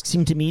those things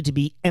seem to me to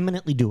be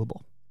eminently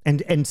doable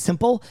and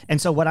simple.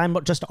 And so what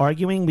I'm just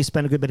arguing, we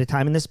spend a good bit of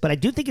time in this, but I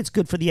do think it's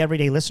good for the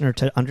everyday listener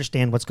to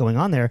understand what's going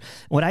on there.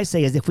 What I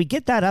say is, if we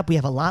get that up, we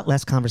have a lot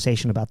less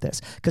conversation about this,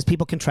 because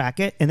people can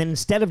track it. And then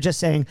instead of just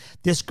saying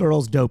this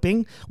girl's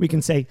doping, we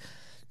can say,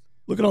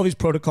 look at all these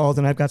protocols,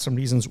 and I've got some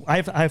reasons.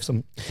 I have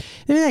some.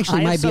 There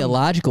actually might be a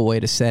logical way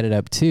to set it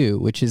up too,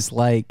 which is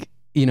like,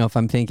 you know, if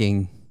I'm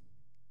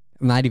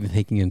not even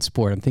thinking in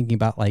sport, I'm thinking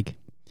about like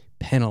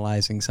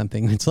penalizing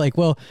something. It's like,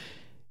 well,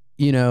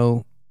 you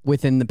know,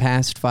 within the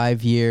past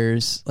 5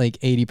 years, like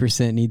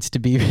 80% needs to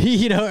be,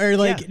 or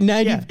like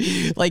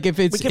 90, like if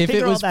it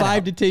was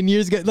 5 to 10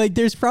 years ago, like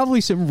there's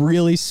probably some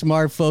really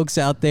smart folks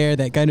out there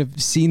that kind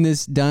of seen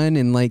this done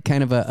in like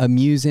kind of a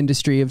muse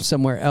industry of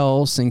somewhere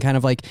else. And kind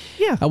of like,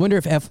 I wonder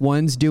if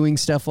F1's doing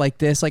stuff like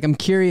this. Like, I'm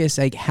curious,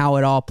 like how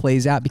it all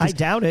plays out. Because I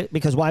doubt it,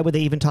 because why would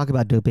they even talk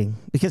about doping?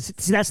 Because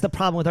see, that's the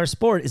problem with our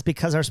sport, is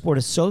because our sport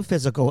is so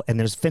physical and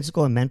there's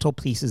physical and mental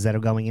pieces that are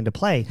going into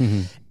play.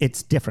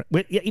 It's different.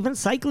 Even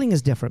cycling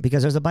is different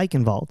because there's a bike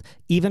involved.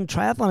 Even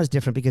triathlon is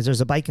different because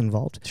there's a bike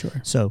involved.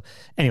 Sure. So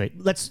anyway,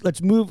 let's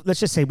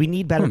just say we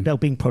need better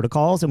doping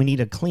protocols, and we need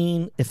a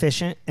clean,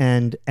 efficient,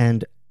 and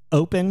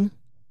open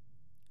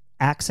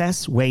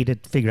access way to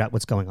figure out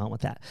what's going on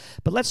with that.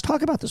 But let's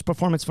talk about this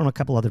performance from a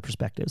couple other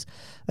perspectives.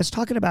 Let's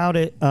talk about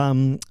it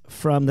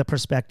from the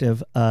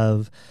perspective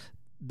of,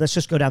 let's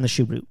just go down the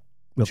shoe route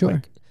real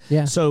quick.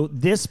 Yeah. So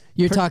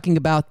you're talking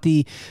about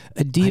the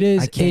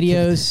Adidas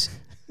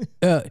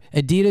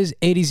Adidas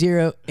 80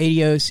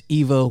 Adios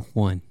Evo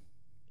 1.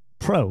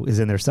 Pro is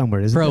in there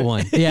somewhere, isn't it? Pro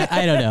 1. Yeah,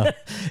 I don't know.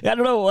 I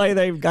don't know why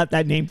they've got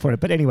that name for it.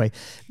 But anyway,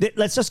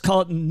 let's just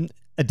call it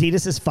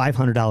Adidas's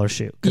 $500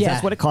 shoe, because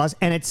that's what it costs,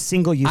 and it's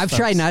single use. I've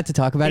tried not to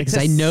talk about it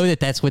because I know that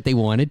that's what they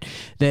wanted.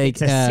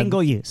 It's a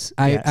single use.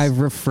 I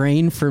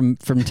refrain from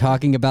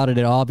talking about it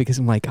at all because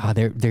I'm like,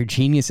 they're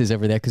geniuses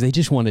over there, because they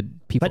just wanted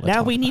people. But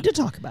now we need to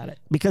talk about it,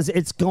 because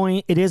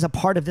it is a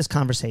part of this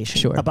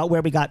conversation about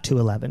where we got to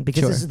 11,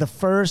 because this is the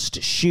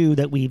first shoe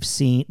that we've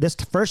seen. This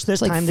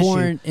time this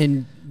shoe.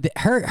 And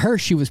her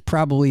shoe was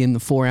probably in the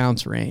 4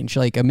 ounce range.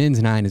 Like a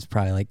men's 9 is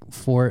probably like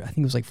 4. I think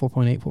it was like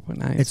 4.8,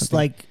 4.9. It's something.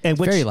 Like, and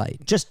which, very light.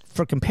 Just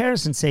for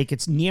comparison's sake,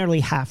 it's nearly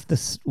half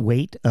the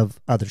weight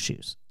of other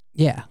shoes.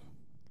 Yeah,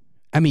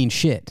 I mean,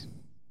 shit.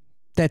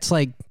 That's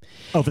like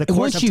over the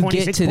course once of you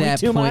get to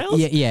that point. Miles?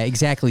 Yeah,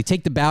 exactly.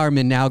 Take the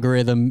Bowerman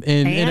algorithm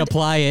and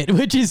apply it,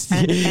 which is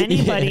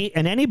anybody.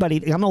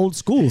 I'm old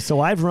school, so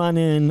I've run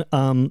in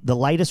the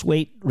lightest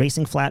weight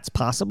racing flats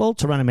possible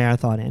to run a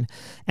marathon in.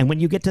 And when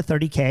you get to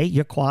 30K,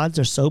 your quads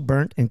are so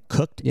burnt and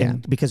cooked,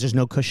 because there's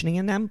no cushioning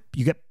in them.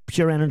 You get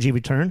pure energy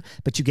return,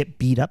 but you get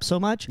beat up so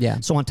much. Yeah.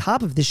 So on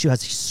top of this shoe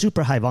has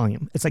super high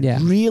volume. It's like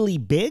really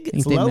big.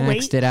 It's low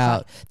weight.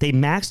 They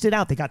maxed it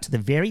out. They got to the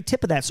very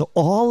tip of that. So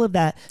all of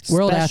that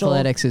World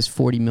Athletics is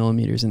 40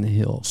 millimeters in the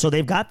heel. So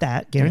they've got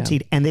that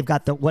guaranteed, and they've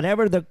got the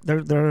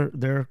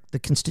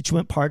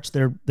constituent parts,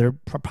 their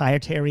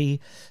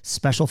proprietary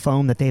special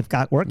foam that they've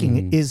got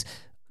working is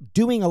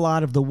doing a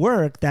lot of the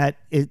work that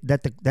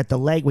the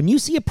leg. When you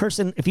see a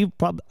person,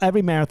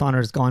 every marathoner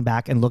has gone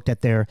back and looked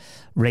at their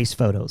race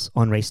photos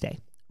on race day,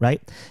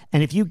 right?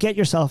 And if you get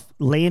yourself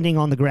landing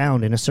on the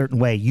ground in a certain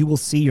way, you will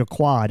see your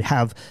quad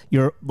have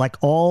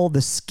all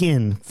the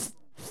skin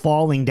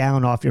falling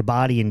down off your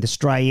body and the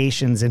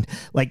striations, and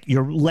like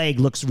your leg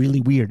looks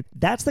really weird.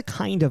 That's the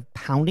kind of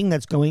pounding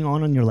that's going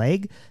on your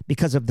leg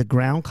because of the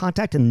ground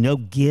contact and no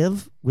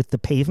give with the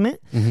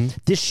pavement.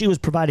 This shoe is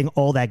providing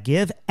all that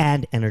give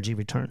and energy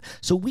return.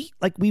 So we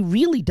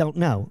really don't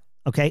know.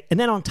 Okay. And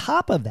then on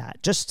top of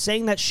that, just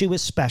saying that shoe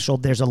is special,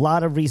 there's a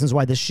lot of reasons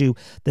why this shoe,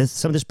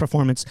 some of this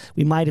performance,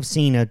 we might have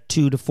seen a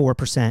 2 to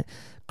 4%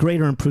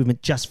 greater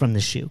improvement just from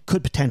this shoe.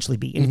 Could potentially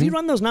be. And if you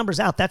run those numbers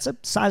out, that's a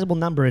sizable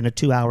number in a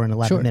 2 hour and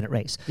 11 minute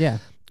race. Yeah.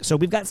 So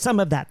we've got some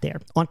of that there.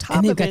 On top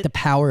and of they've got the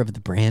power of the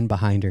brand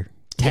behind her.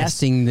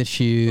 Testing the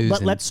shoes.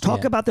 But let's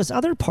talk about this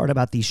other part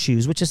about these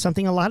shoes, which is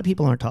something a lot of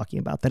people aren't talking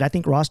about, that I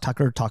think Ross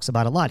Tucker talks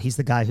about a lot. He's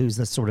the guy who's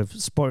the sort of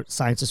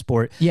science of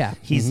sport. Yeah.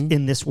 He's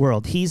in this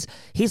world. He's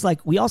like,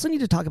 we also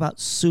need to talk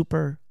about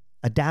super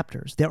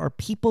adapters. There are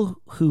people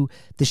who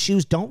the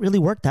shoes don't really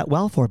work that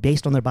well for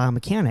based on their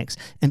biomechanics,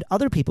 and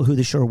other people who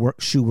the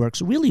shoe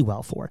works really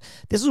well for.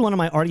 This is one of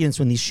my arguments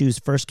when these shoes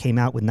first came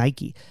out with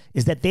Nike,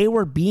 is that they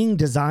were being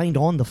designed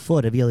on the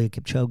foot of Eliud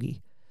Kipchoge.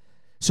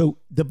 So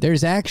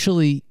there's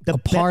actually a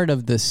part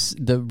of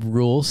the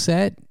rule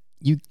set.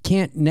 You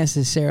can't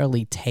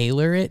necessarily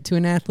tailor it to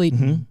an athlete,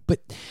 but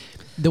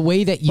the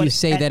way that you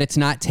say that it's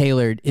not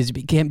tailored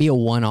it can't be a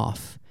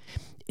one-off.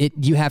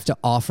 You have to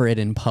offer it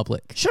in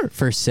public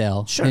for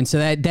sale. Sure. And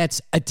so that's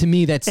to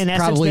me, that's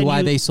probably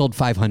why they sold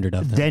 500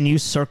 of them. Then you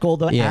circle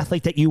the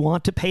athlete that you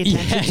want to pay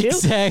attention to,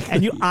 exactly.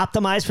 And you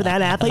optimize for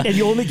that athlete, and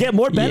you only get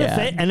more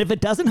benefit. And if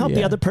it doesn't help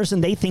the other person,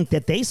 they think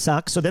that they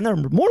suck. So then they're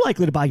more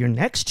likely to buy your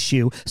next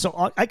shoe.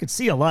 So I could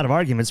see a lot of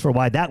arguments for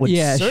why that would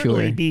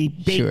certainly be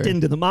baked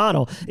into the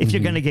model if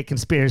you're going to get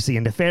conspiracy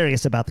and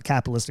nefarious about the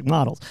capitalistic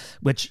models,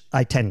 which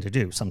I tend to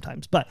do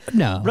sometimes. But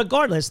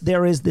regardless,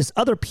 there is this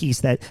other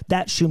piece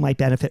that shoe might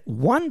benefit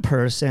one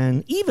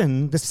person,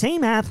 even the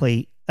same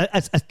athlete,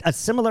 a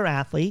similar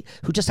athlete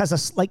who just has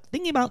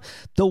thinking about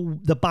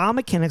the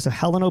biomechanics of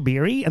Helen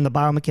Obiri and the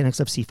biomechanics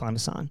of Sifan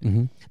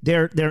Hassan.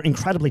 They're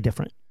incredibly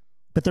different,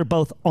 but they're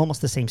both almost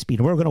the same speed.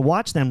 We're going to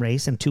watch them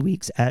race in 2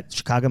 weeks at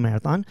Chicago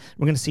Marathon.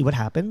 We're going to see what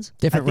happens.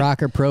 Different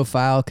rocker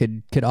profile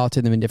could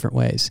alter them in different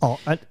ways. And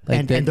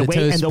the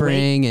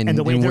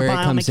way their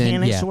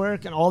biomechanics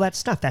work and all that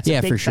stuff. That's a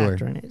big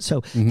factor in it.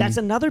 So that's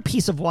another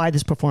piece of why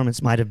this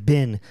performance might have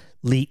been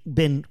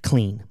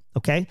clean.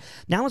 Okay.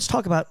 Now let's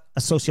talk about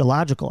a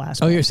sociological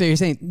aspect. Oh, you're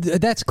saying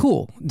that's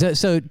cool.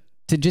 So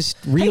to just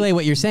relay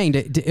what you're saying,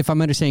 if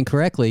I'm understanding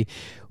correctly,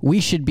 we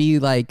should be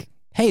like,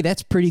 hey,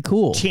 that's pretty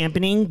cool.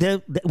 Championing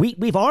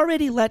we've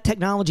already let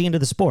technology into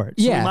the sport,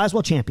 so we might as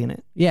well champion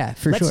it. Yeah,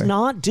 for sure. Let's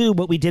not do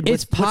what we did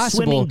with what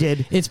swimming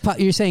did.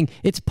 You're saying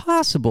it's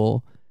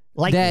possible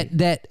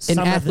that an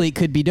athlete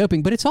could be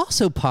doping, but it's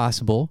also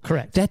possible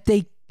that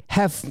they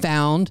have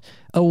found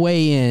a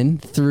way in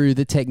through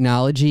the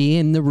technology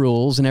and the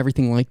rules and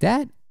everything like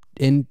that.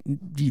 And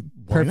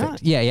perfect.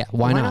 Not? Yeah.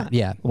 Why not?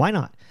 Yeah. Why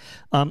not?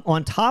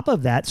 On top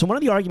of that, so one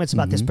of the arguments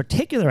about this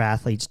particular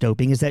athlete's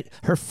doping is that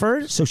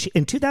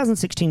in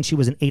 2016, she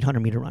was an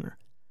 800-meter runner.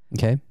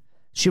 Okay.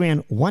 She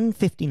ran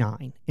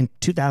 1:59 in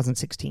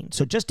 2016.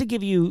 So just to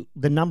give you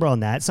the number on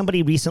that,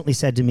 somebody recently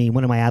said to me,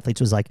 one of my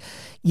athletes was like,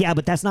 yeah,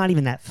 but that's not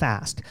even that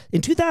fast. In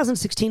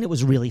 2016, it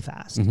was really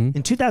fast.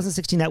 In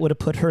 2016, that would have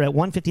put her at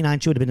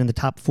 1:59. She would have been in the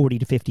top 40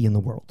 to 50 in the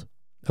world.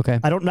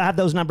 Okay. I don't have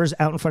those numbers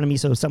out in front of me,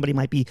 so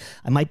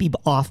I might be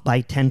off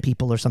by 10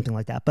 people or something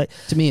like that. But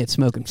to me, it's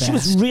smoking fast. She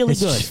was really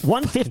good.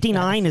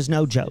 1:59 is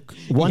no joke.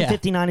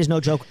 1:59 is no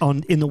joke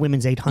in the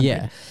women's 800.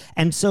 Yeah.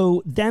 And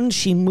so then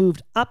she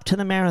moved up to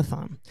the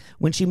marathon.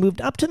 When she moved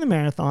up to the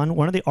marathon,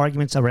 one of the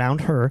arguments around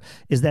her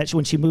is that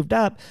when she moved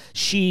up,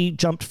 she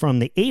jumped from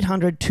the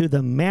 800 to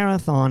the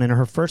marathon, and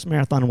her first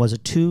marathon was a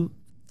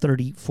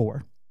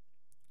 2:34.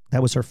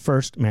 That was her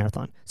first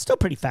marathon. Still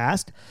pretty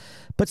fast,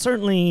 but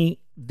certainly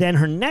then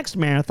her next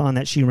marathon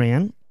that she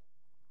ran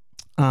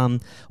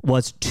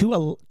was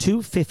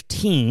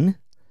 2:15,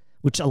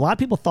 which a lot of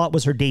people thought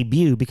was her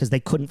debut because they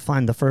couldn't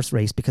find the first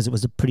race because it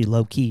was a pretty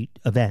low-key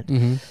event.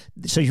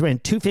 So she ran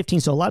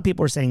 2:15. So a lot of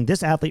people were saying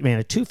this athlete ran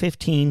a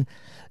 2:15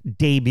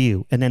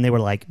 debut, and then they were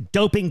like,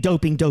 doping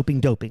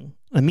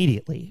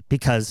immediately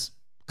because...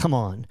 Come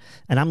on.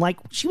 And I'm like,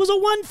 she was a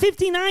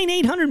 1:59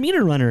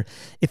 800-meter runner.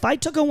 If I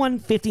took a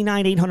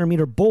 1:59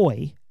 800-meter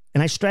boy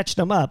and I stretched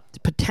him up,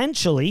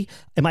 potentially,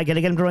 am I going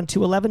to get him to run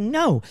 2:11?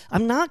 No,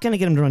 I'm not going to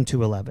get him to run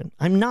 2:11.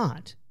 I'm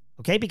not.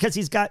 Okay, because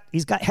he's got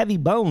heavy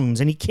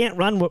bones and he can't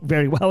run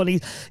very well,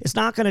 and it's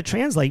not going to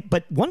translate.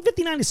 But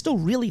 1:59 is still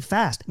really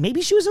fast.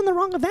 Maybe she was in the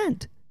wrong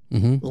event.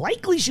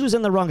 Likely she was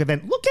in the wrong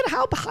event. Look at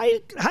how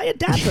high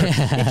adapter.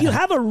 If you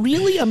have a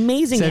really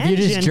amazing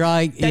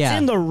engine that's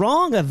in the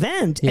wrong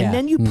event, and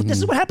then you put, this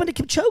is what happened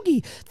to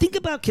Kipchoge. Think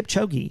about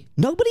Kipchoge.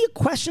 Nobody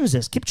questions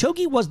this.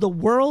 Kipchoge was the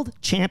world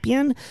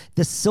champion,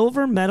 the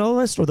silver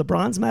medalist or the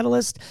bronze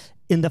medalist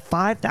in the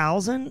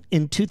 5,000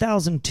 in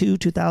 2002,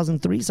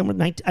 2003,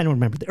 somewhere, I don't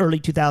remember, the early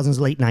 2000s,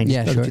 late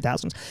 90s, early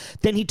 2000s.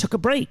 Then he took a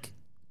break,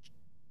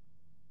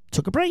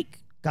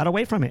 got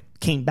away from it,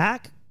 came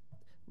back,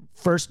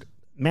 first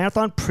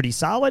marathon, pretty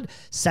solid.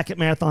 Second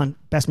marathon,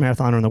 best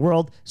marathoner in the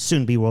world,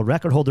 soon be world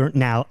record holder,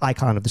 now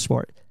icon of the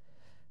sport.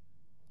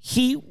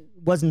 He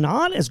was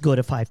not as good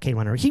a 5K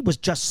runner. He was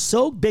just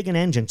so big an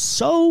engine,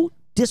 so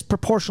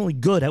disproportionately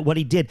good at what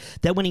he did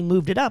that when he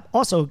moved it up,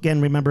 also, again,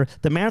 remember,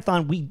 the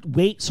marathon,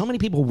 so many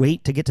people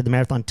wait to get to the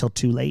marathon till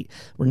too late.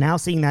 We're now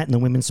seeing that in the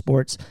women's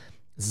sports.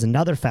 This is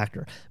another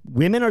factor.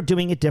 Women are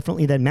doing it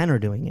differently than men are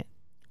doing it.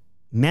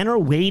 Men are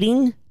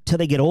waiting till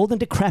they get old and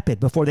decrepit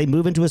before they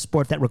move into a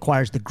sport that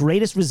requires the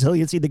greatest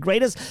resiliency, the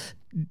greatest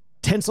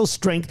tensile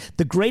strength,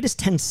 the greatest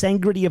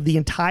tensegrity of the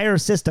entire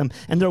system,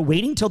 and they're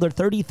waiting till they're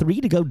 33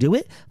 to go do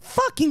it?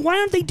 Fucking, why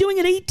aren't they doing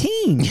it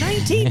 18,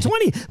 19,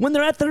 20 when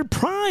they're at their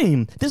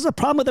prime? This is a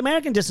problem with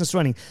American distance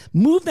running.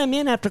 Move them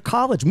in after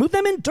college. Move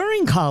them in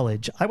during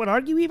college. I would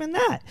argue even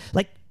that.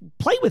 Like,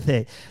 play with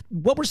it.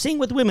 What we're seeing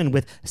with women,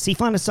 with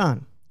Sifan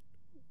Hassan,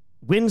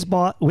 wins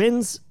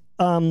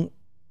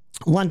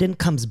London,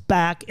 comes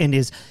back and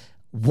is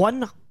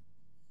one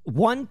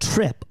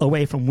trip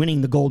away from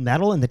winning the gold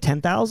medal in the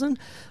 10,000,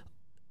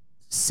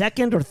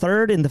 second or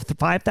third in the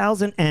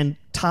 5,000, and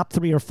top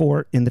 3 or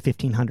 4 in the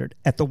 1,500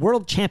 at the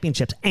World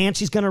Championships. And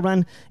she's going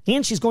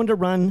to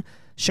run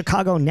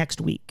Chicago next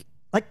week.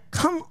 Like,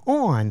 come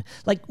on.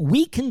 Like,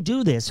 we can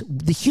do this.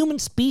 The human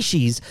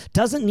species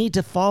doesn't need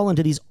to fall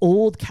into these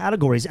old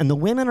categories, and the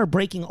women are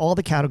breaking all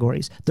the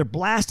categories. They're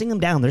blasting them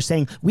down. They're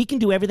saying, we can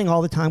do everything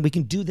all the time. We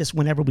can do this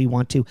whenever we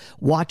want to.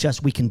 Watch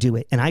us. We can do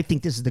it. And I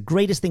think this is the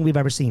greatest thing we've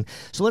ever seen.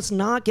 So let's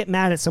not get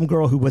mad at some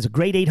girl who was a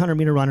great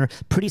 800-meter runner,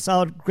 pretty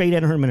solid, great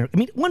 800-meter. I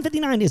mean,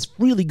 1:59 is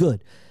really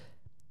good.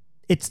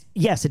 It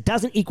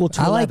doesn't equal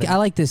 2:11. I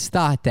like this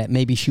thought that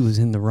maybe she was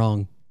in the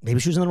wrong. Maybe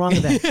she was in the wrong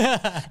event.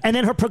 And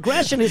then her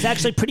progression is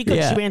actually pretty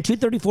good. She ran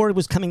 2:34. It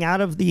was coming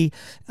out of the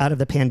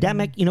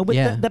pandemic. You know,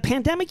 with the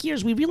pandemic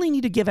years, we really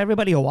need to give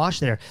everybody a wash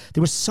there. There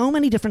were so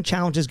many different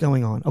challenges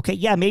going on. Okay,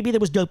 yeah, maybe there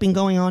was doping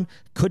going on.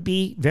 Could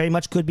be, very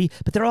much could be.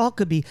 But there all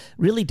could be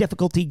really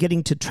difficulty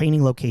getting to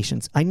training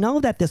locations. I know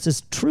that this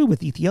is true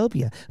with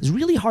Ethiopia. It was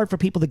really hard for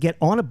people to get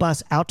on a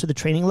bus out to the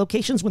training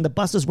locations when the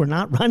buses were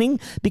not running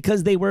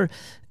because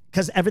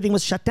everything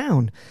was shut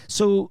down.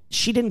 So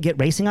she didn't get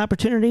racing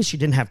opportunities. She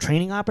didn't have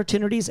training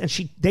opportunities. And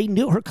they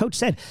knew, her coach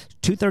said,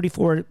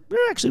 2:34,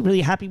 we're actually really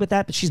happy with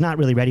that, but she's not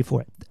really ready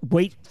for it.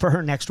 Wait for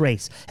her next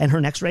race. And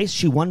her next race,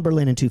 she won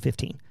Berlin in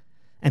 2:15.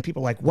 And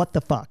people are like, what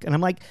the fuck? And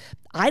I'm like,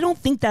 I don't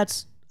think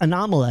that's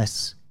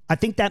anomalous. I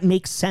think that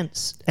makes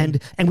sense. And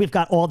we've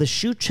got all the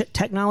shoe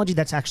technology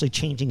that's actually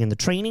changing in the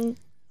training.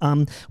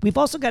 We've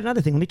also got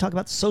another thing. Let me talk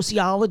about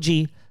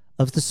sociology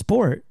of the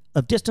sport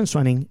of distance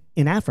running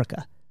in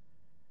Africa.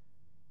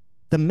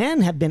 The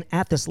men have been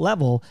at this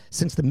level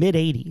since the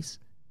mid-'80s.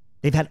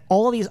 They've had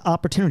all these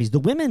opportunities. The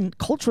women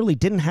culturally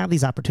didn't have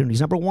these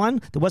opportunities. Number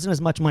one, there wasn't as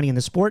much money in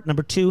the sport.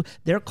 Number two,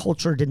 their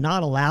culture did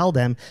not allow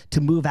them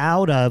to move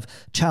out of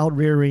child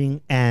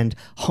rearing and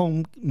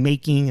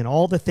homemaking and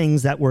all the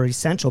things that were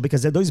essential,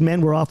 because those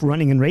men were off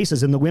running in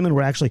races and the women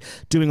were actually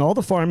doing all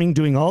the farming,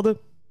 doing all the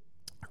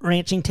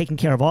ranching, taking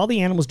care of all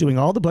the animals, doing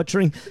all the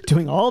butchering,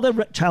 doing all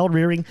the child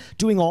rearing,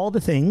 doing all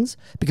the things,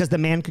 because the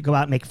man could go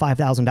out and make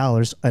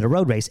 $5,000 at a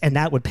road race, and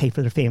that would pay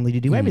for their family to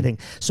do everything.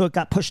 So it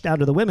got pushed down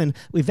to the women.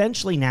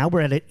 Eventually now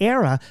we're at an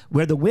era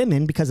where the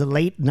women, because of the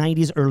late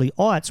 90s, early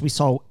aughts, we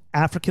saw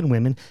African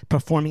women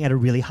performing at a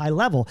really high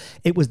level.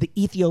 It was the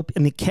Ethiopian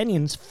and the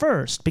Kenyans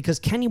first, because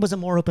Kenya was a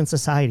more open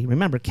society.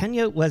 Remember,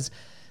 Kenya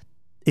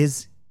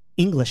is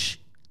English,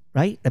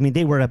 right? I mean,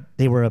 they were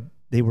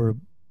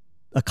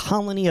a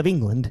colony of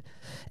England,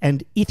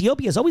 and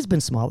Ethiopia has always been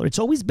smaller. It's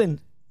always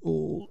been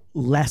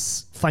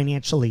less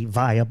financially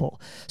viable.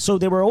 So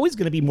there were always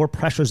going to be more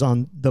pressures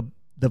on the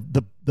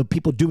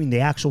people doing the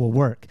actual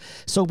work.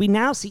 So we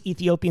now see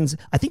Ethiopians,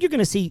 I think you're going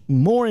to see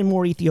more and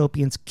more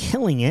Ethiopians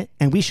killing it,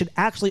 and we should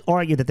actually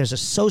argue that there's a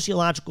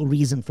sociological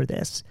reason for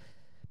this,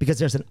 because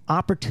there's an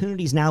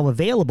opportunities now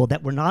available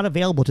that were not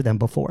available to them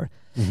before,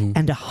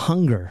 and a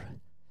hunger.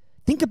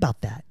 Think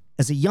about that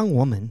as a young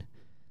woman,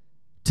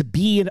 to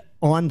be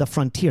on the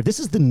frontier. This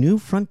is the new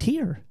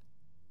frontier.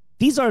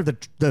 These are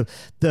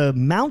the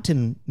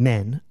mountain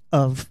men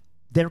of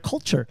their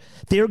culture.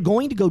 They're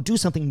going to go do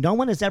something no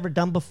one has ever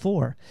done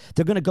before.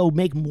 They're going to go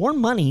make more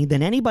money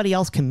than anybody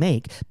else can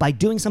make by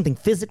doing something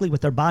physically with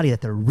their body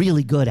that they're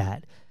really good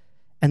at.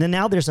 And then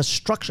now there's a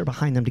structure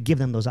behind them to give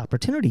them those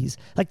opportunities.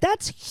 Like,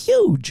 that's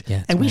huge.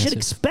 Yeah, and we should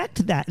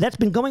expect that. That's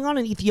been going on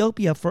in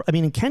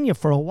in Kenya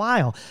for a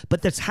while,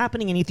 but that's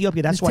happening in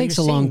Ethiopia. That's why it takes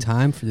a long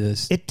time for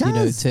this. It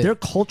does. They're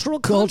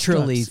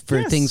culturally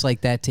for things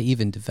like that to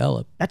even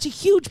develop. That's a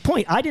huge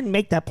point. I didn't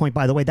make that point,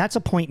 by the way. That's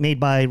a point made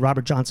by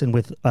Robert Johnson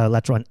with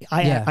Let's Run.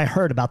 I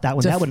heard about that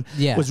one. That one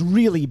was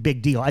really a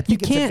big deal. I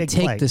think you can't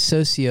take the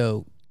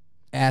socio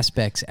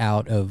aspects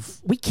out of.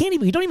 We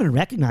don't even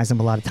recognize them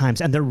a lot of times,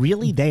 and they're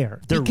really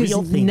there. They're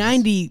real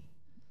things.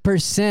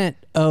 90%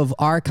 of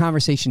our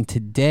conversation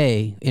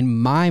today, in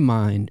my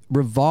mind,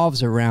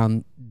 revolves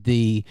around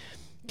the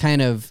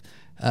kind of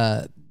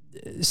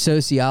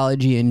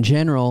sociology in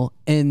general,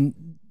 and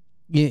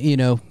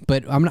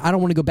but I don't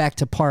want to go back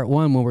to part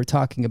one when we're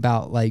talking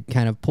about like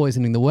kind of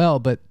poisoning the well,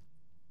 but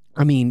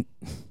I mean,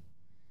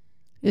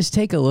 just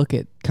take a look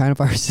at kind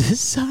of our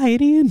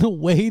society and the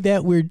way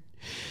that we're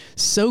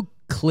so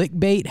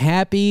clickbait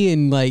happy,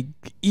 and like,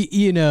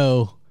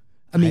 I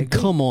mean,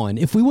 come on.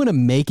 If we want to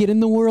make it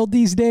in the world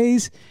these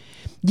days,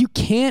 you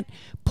can't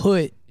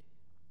put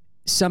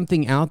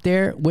something out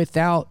there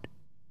without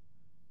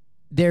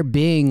there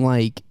being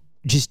like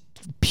just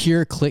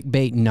pure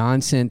clickbait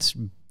nonsense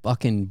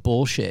fucking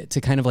bullshit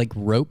to kind of like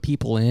rope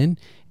people in,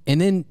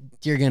 and then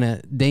they're gonna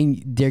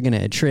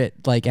attrit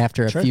like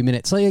after a few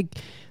minutes. Like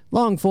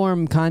long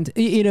form content,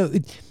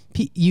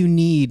 you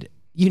need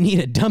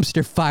a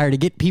dumpster fire to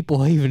get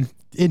people even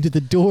into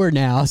the door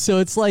now. So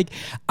it's like,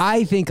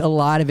 I think a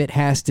lot of it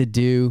has to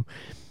do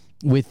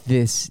with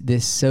this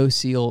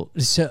socio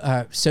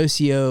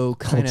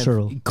kind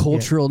of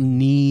cultural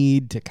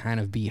need to kind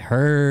of be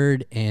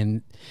heard,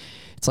 and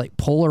it's like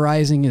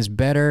polarizing is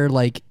better.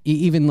 Like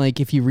even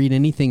like if you read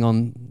anything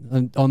on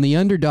the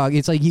underdog,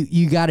 it's like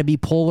you got to be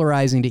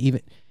polarizing to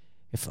even.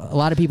 If a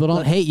lot of people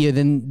don't hate you,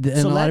 then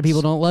a lot of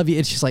people don't love you.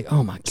 It's just like,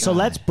 oh my God. So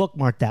let's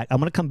bookmark that. I'm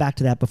going to come back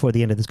to that before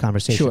the end of this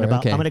conversation. Sure,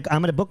 okay. I'm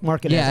going to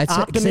bookmark it as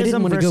optimism I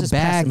didn't want to go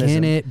back pessimism.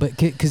 in it, but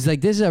because like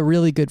this is a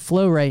really good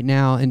flow right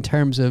now in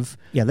terms of.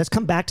 Yeah, let's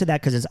come back to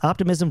that because it's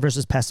optimism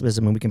versus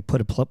pessimism, and we can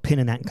put a pin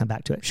in that and come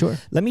back to it. Sure.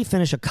 Let me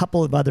finish a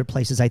couple of other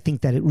places I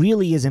think that it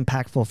really is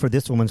impactful for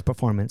this woman's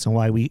performance and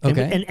why we.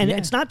 Okay. And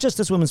it's not just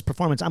this woman's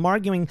performance. I'm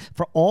arguing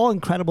for all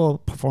incredible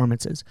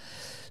performances.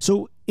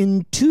 So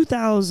in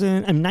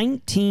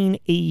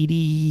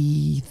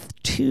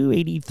 1982,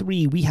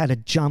 83, we had a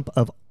jump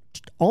of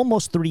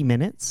almost 3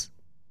 minutes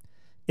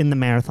in the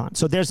marathon.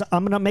 So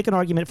I'm going to make an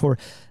argument for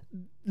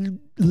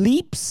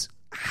leaps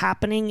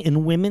happening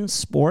in women's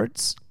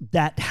sports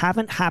that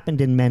haven't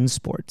happened in men's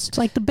sports. It's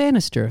like the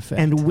Bannister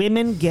effect. And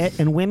women get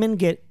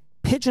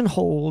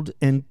pigeonholed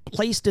and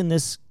placed in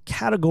this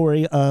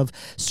category of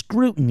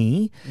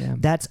scrutiny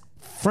that's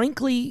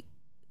frankly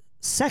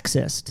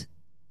sexist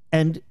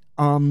and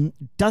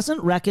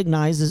doesn't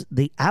recognize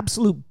the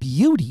absolute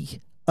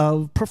beauty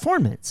of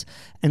performance.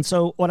 And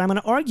so what I'm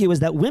going to argue is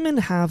that women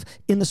have,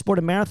 in the sport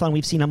of marathon,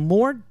 we've seen a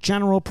more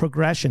general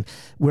progression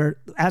where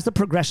as the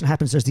progression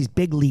happens, there's these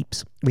big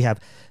leaps. We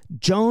have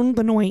Joan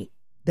Benoit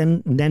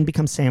then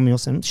becomes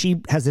Samuelson.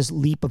 She has this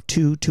leap of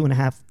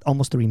 2.5,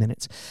 almost 3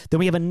 minutes. Then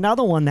we have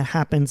another one that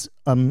happens,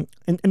 and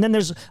then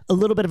there's a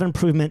little bit of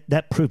improvement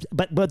that proves,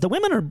 but the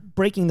women are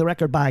breaking the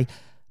record by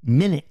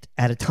minute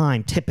at a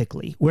time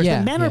typically, whereas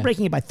the men are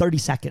breaking it by 30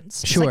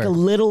 seconds. Sure. It's like a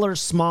littler,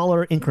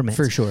 smaller increment.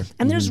 For sure.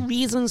 And there's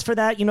reasons for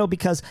that,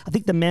 because I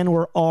think the men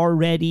were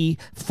already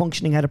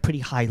functioning at a pretty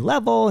high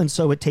level, and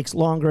so it takes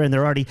longer, and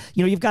they're already,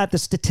 you've got the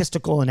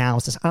statistical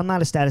analysis. I'm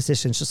not a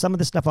statistician, so some of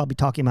the stuff I'll be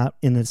talking about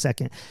in a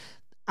second.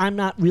 I'm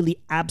not really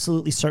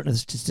absolutely certain of the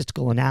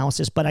statistical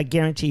analysis, but I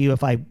guarantee you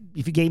if you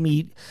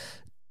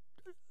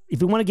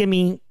want to give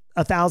me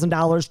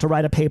 $1,000 to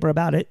write a paper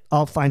about it,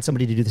 I'll find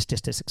somebody to do the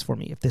statistics for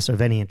me if this is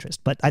of any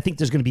interest. But I think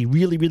there's going to be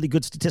really, really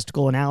good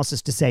statistical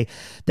analysis to say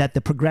that the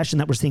progression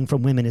that we're seeing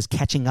from women is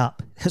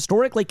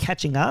historically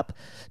catching up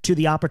to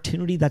the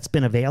opportunity that's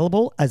been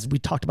available, as we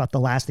talked about the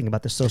last thing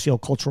about the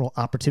socio-cultural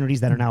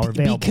opportunities that are now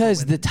available.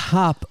 Because the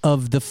top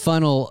of the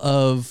funnel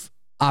of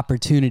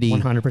opportunity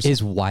 100%.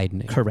 Is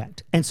widening.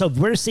 Correct. And so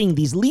we're seeing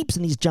these leaps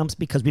and these jumps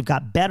because we've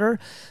got better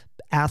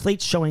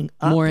athletes showing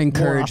up, more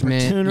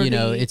encouragement,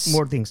 more it's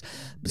more things.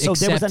 So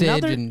there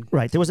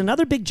was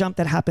another big jump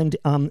that happened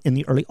in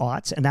the early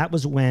aughts, and that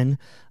was when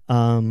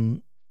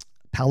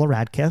Paula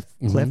Radcliffe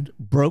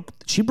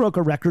broke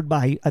a record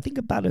by I think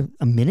about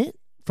a minute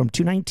from mid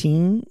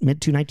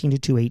 219 to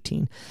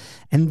 218.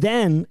 And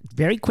then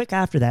very quick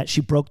after that,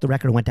 she broke the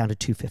record and went down to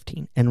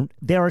 215. And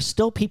there are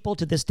still people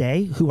to this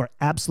day who are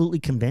absolutely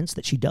convinced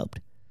that she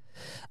doped.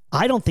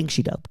 I don't think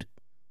she doped.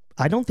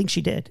 I don't think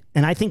she did.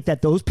 And I think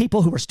that those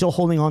people who are still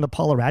holding on to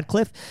Paula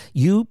Radcliffe,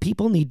 you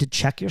people need to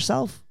check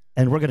yourself.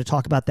 And we're going to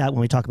talk about that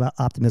when we talk about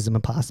optimism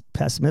and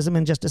pessimism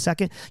in just a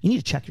second. You need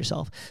to check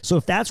yourself. So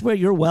if that's where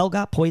your well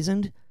got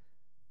poisoned,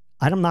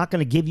 I'm not going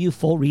to give you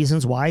full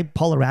reasons why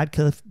Paula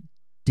Radcliffe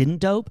didn't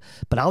dope,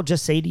 but I'll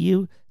just say to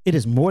you, it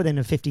is more than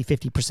a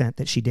 50%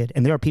 that she did.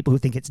 And there are people who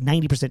think it's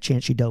 90%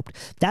 chance she doped.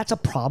 That's a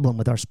problem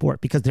with our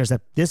sport because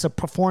there's a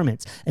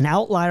performance, an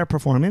outlier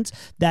performance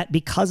that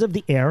because of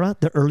the era,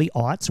 the early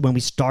aughts, when we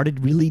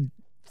started really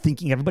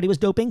thinking everybody was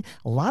doping,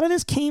 a lot of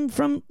this came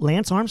from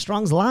Lance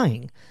Armstrong's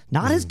lying.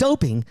 Not his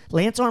doping,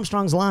 Lance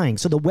Armstrong's lying.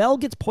 So the well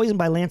gets poisoned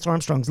by Lance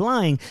Armstrong's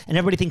lying, and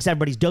everybody thinks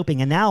everybody's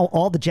doping. And now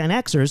all the Gen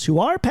Xers who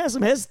are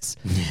pessimists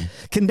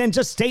can then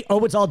just say,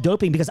 oh, it's all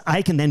doping, because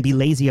I can then be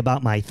lazy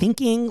about my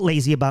thinking,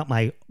 lazy about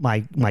my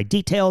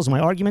details,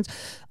 my arguments.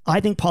 I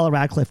think Paula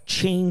Radcliffe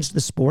changed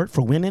the sport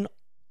for women,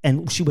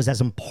 and she was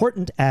as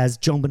important as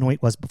Joan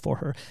Benoit was before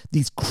her.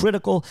 These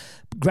critical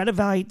Greta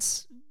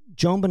Weitz,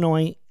 Joan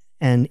Benoit,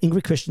 and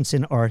Ingrid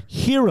Christensen are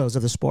heroes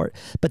of the sport.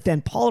 But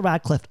then Paula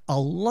Radcliffe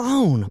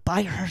alone,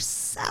 by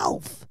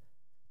herself,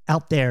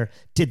 out there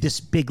did this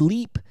big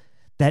leap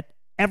that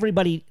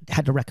everybody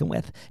had to reckon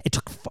with. It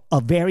took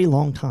a very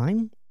long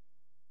time,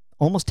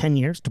 almost 10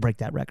 years, to break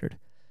that record.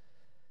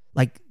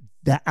 Like,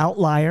 the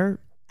outlier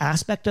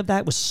aspect of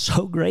that was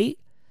so great.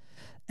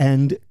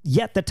 And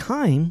yet the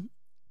time,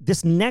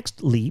 this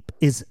next leap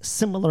is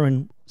similar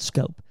in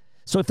scope.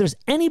 So if there's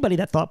anybody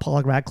that thought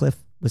Paula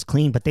Radcliffe was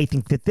clean, but they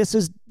think that this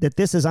is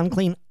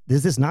unclean,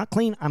 this is not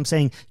clean, I'm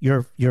saying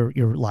your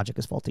logic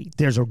is faulty.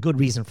 There's a good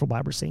reason for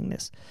why we're saying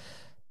this.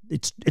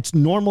 It's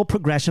normal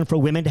progression for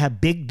women to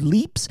have big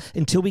leaps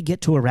until we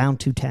get to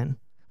around 210.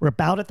 We're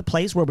about at the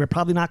place where we're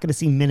probably not going to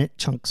see minute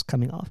chunks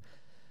coming off.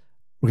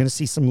 We're going to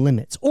see some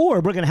limits,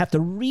 or we're going to have to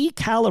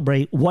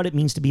recalibrate what it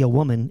means to be a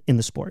woman in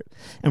the sport.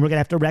 And we're going to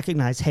have to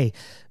recognize, hey,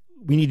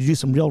 we need to do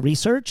some real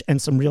research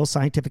and some real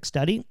scientific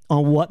study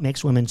on what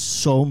makes women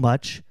so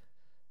much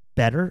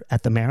better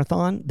at the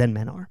marathon than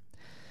men are.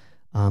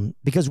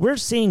 Because we're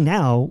seeing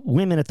now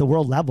women at the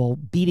world level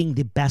beating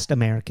the best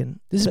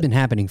American. This has been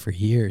happening for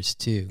years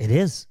too. It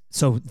is.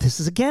 So this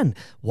is, again,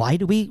 why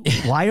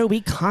are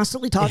we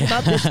constantly talking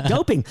about this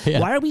doping? Yeah.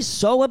 Why are we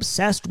so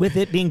obsessed with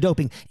it being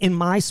doping in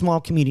my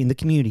small community, in the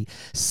community?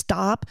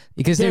 Stop.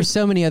 Because there's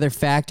so many other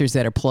factors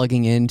that are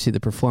plugging into the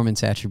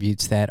performance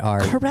attributes that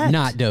are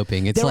not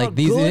doping. It's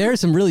there are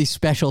some really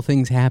special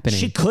things happening.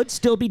 She could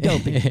still be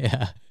doping.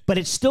 Yeah. But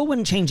it still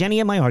wouldn't change any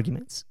of my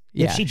arguments.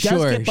 If she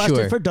does get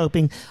busted for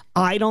doping,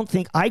 I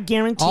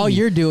guarantee. All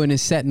you're doing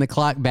is setting the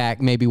clock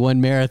back maybe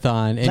one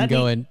marathon and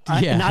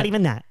not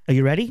even that. Are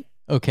you ready?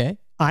 Okay.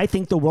 I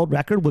think the world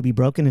record will be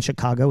broken in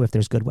Chicago if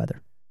there's good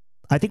weather.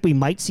 I think we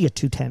might see a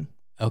 210.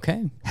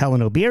 Okay.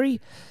 Helen Obiri.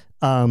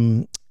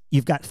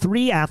 You've got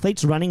 3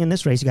 athletes running in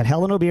this race. You got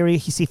Helen Obiri,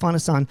 Sifan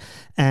Hassan,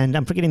 and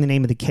I'm forgetting the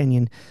name of the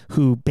Kenyan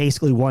who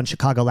basically won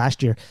Chicago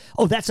last year.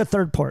 Oh, that's a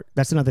third part.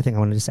 That's another thing I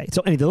wanted to say.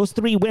 So those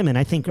 3 women,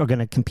 I think, are going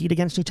to compete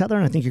against each other,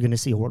 and I think you're going to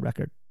see a world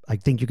record. I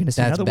think you're going to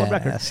see another world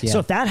record. Yeah. So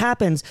if that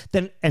happens,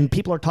 then and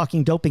people are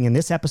talking doping, and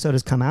this episode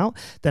has come out,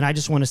 then I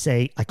just want to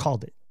say I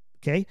called it.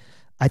 Okay.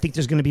 I think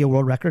there's going to be a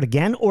world record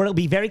again, or it'll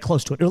be very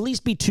close to it. It'll at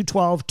least be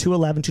 212,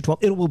 211, 212.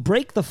 It will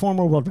break the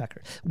former world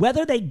record.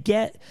 Whether they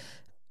get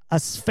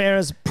as fair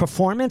as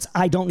performance,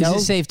 I don't know.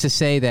 Is it safe to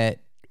say that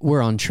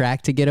we're on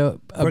track to get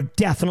we're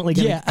definitely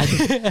going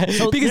to.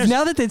 So because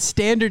now that that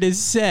standard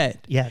is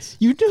set, yes,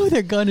 you know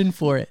they're gunning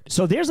for it.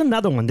 So there's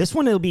another one. This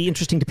one will be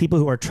interesting to people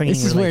who are training.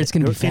 This is where it's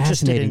going to be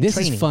fascinating. This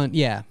is fun.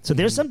 Yeah. So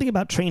there's something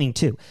about training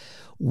too.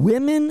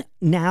 Women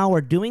now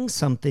are doing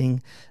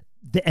something,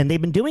 and they've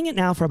been doing it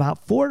now for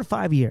about 4 to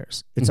 5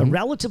 years. It's a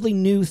relatively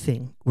new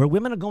thing where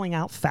women are going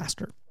out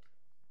faster.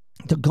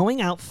 They're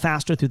going out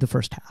faster through the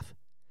first half.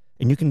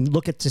 And you can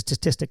look at it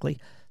statistically.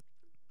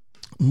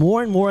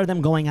 More and more of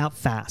them going out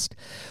fast.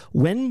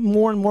 When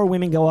more and more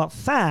women go out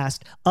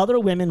fast, other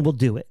women will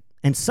do it.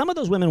 And some of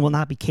those women will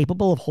not be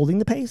capable of holding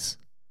the pace,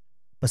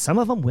 but some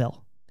of them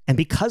will. And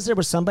because there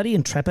was somebody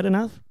intrepid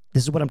enough,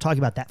 this is what I'm talking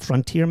about, that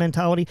frontier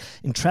mentality,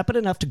 intrepid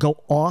enough to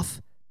go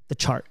off the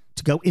chart,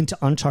 to go into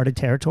uncharted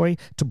territory,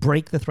 to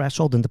break the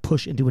threshold and to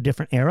push into a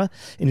different era,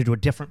 into a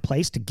different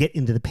place, to get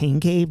into the pain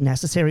cave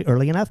necessary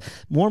early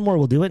enough, more and more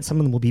will do it, and some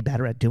of them will be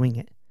better at doing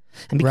it.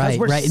 And because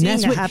we're seeing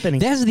it happening.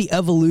 That's the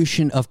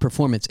evolution of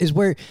performance, is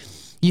where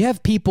you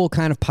have people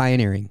kind of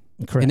pioneering.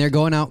 Correct. And they're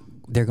going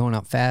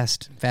out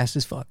fast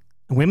as fuck.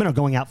 Women are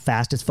going out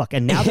fast as fuck,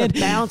 and now they're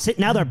balancing.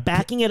 Now they're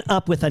backing it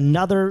up with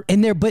another.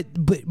 And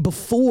but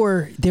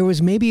before there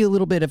was maybe a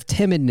little bit of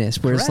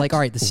timidness, where it's like, all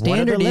right, the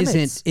standard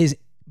is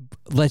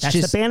that's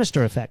the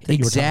Bannister effect. That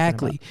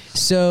exactly.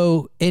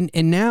 So and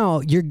now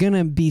you're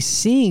gonna be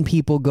seeing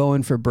people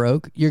going for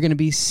broke. You're gonna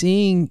be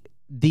seeing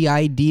the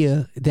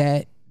idea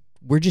that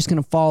we're just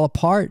going to fall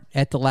apart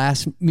at the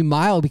last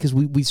mile because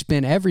we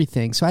spent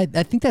everything. So I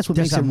think that's what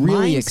makes it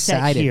really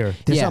exciting.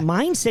 There's a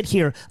mindset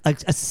here,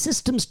 a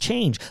systems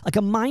change, like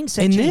a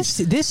mindset change.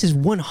 And this is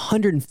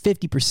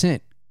 150%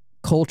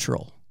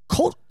 cultural.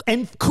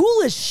 And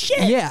cool as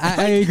shit. Yeah,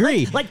 I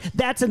agree. Like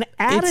that's an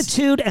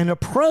attitude and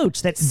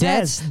approach that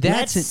says,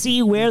 let's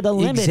see where the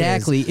limit is.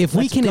 Exactly. If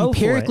we can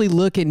empirically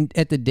look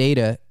at the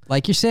data,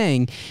 like you're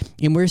saying,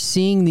 and we're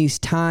seeing these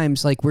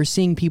times, like we're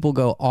seeing people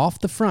go off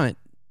the front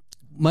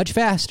much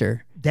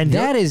faster, then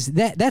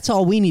that's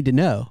all we need to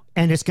know.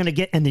 And it's going to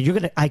get, and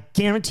then I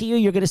guarantee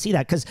you're going to see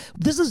that, because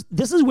this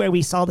is where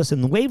we saw this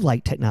in the wave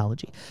light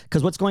technology.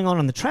 Because what's going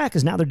on the track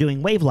is now they're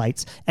doing wave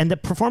lights, and the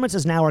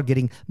performances now are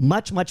getting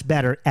much, much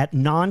better at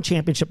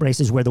non-championship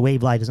races where the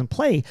wave light is in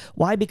play.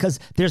 Why? Because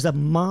there's a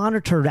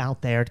monitor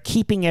out there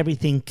keeping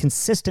everything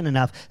consistent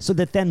enough so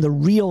that then the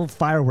real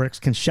fireworks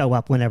can show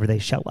up whenever they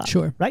show up.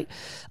 Sure. Right?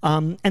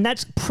 And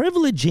that's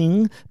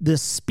privileging the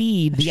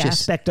speed, the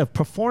aspect of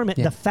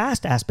performance, the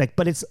fast aspect,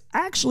 but it's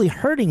actually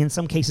hurting in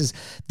some cases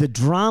the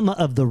drama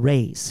of the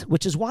race,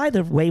 which is why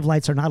the wave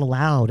lights are not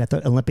allowed at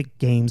the Olympic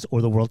Games or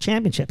the World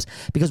Championships,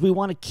 because we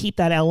want to keep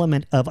that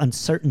element of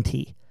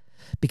uncertainty.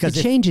 Because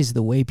it changes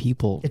the way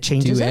people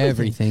do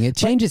everything. It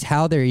changes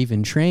how they're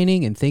even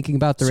training and thinking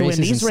about the races.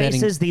 So in these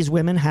races, these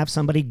women have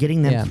somebody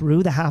getting them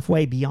through the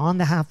halfway, beyond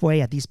the halfway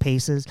at these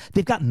paces.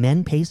 They've got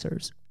men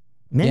pacers.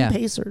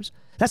 Pacers.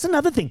 That's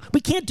another thing.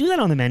 We can't do that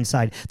on the men's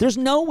side. There's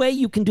no way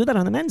you can do that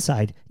on the men's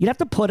side. You'd have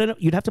to put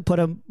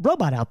a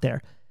robot out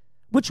there.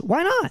 Which,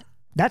 why not?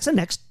 That's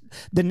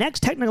the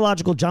next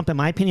technological jump, in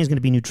my opinion, is going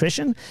to be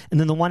nutrition. And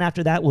then the one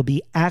after that will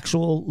be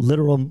actual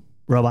literal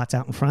robots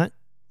out in front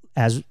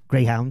as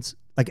greyhounds,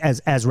 like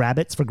as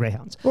rabbits for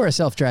greyhounds. Or a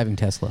self-driving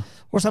Tesla.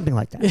 Or something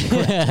like that.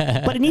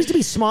 Correct. But it needs to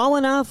be small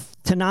enough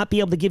to not be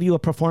able to give you a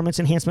performance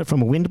enhancement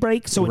from a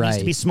windbreak. So it needs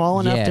to be small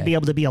enough to be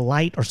able to be a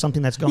light or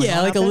something that's going on.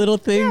 Yeah, like a little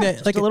thing.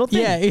 Like a little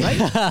thing.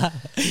 Yeah,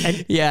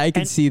 right? I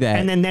can see that.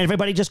 And then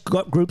everybody just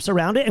groups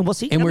around it, and we'll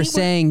see. And we're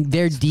saying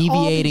they're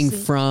deviating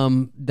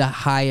from the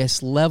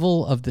highest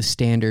level of the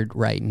standard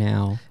right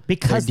now.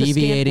 Because they're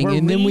deviating,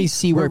 and then we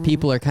see where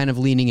people are kind of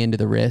leaning into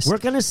the risk. We're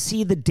going to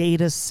see the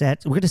data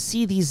set. We're going to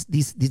see these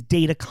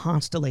data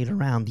constellate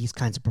around these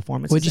kinds of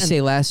performances. What'd you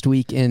say last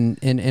week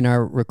in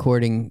our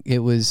recording? It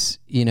was,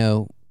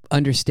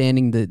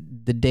 understanding the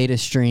data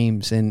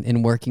streams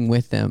and working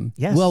with them.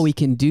 Yes. Well, we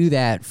can do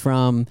that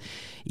from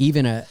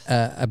even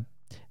a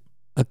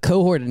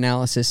cohort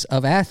analysis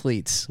of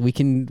athletes. We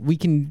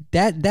can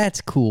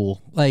that's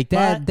cool. Like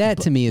that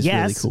to me is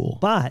really cool.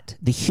 But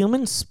the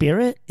human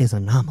spirit is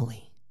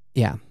anomaly.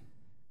 Yeah.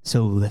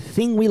 So the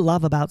thing we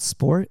love about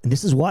sport, and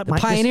this is what the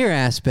pioneer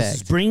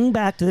aspect. Bring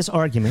back to this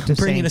argument of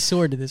bringing a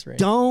sword to this race.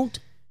 Don't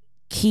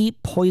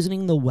keep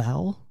poisoning the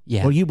well,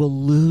 or you will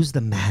lose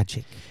the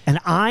magic. And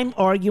I'm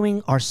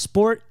arguing our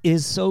sport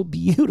is so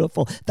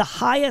beautiful. The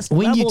highest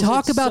when levels, you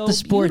talk about the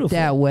sport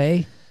that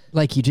way,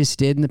 like you just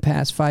did in the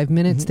past 5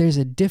 minutes, there's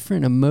a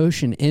different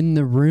emotion in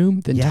the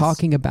room than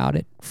talking about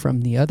it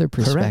from the other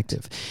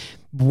perspective. Correct.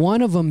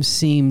 One of them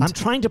seemed... I'm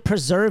trying to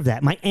preserve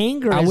that. My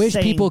anger I is wish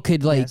saying, people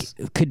could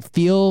could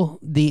feel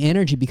the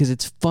energy, because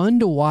it's fun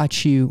to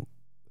watch you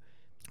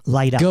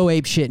light up, go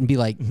ape shit and be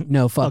like,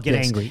 no, fuck get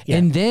this. Angry. Yeah.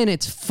 And then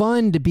it's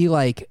fun to be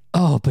like,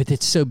 oh, but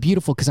it's so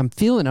beautiful, because I'm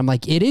feeling, I'm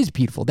like, it is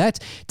beautiful.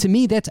 To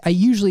me, I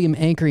usually am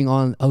anchoring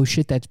on, oh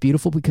shit, that's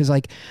beautiful, because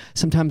like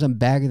sometimes I'm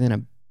bagger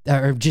than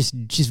or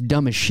just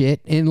dumb as shit.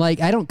 And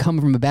like, I don't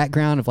come from a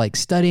background of like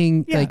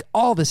studying like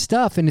all the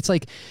stuff. And it's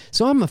like,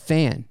 so I'm a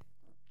fan.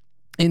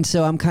 And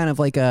so I'm kind of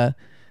like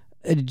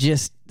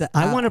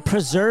I want to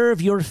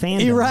preserve your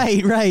fandom.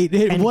 Right.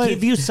 And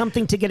give you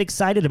something to get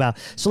excited about.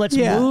 So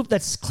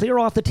let's clear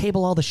off the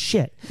table all the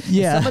shit.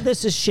 Yeah. Some of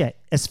this is shit.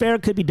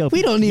 Assefa could be dope.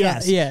 We don't need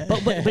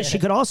But she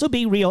could also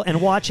be real, and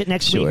watch it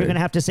next week. You're going to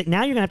have to say,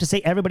 now you're going to have to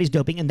say everybody's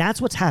doping. And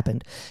that's what's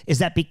happened, is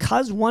that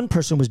because one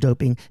person was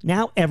doping,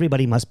 now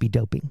everybody must be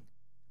doping.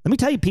 Let me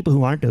tell you people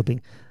who aren't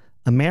doping.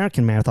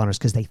 American marathoners,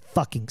 because they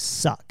fucking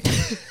suck.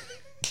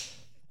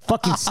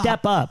 Fucking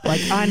step up.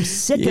 Like, I'm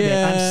sick of it.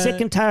 I'm sick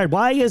and tired.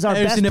 Why is our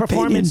best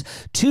performance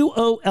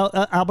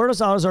 2:0? Alberto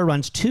Salazar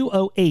runs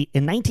 2:08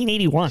 in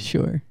 1981.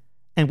 Sure.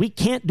 And we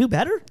can't do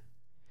better?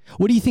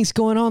 What do you think's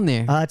going on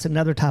there? It's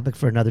another topic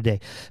for another day.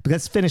 But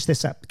let's finish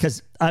this up,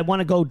 because I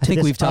want to go to I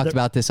think we've talked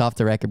about this off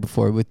the record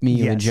before with me,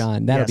 you and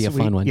John. That'll be a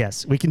fun one.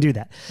 Yes, we can do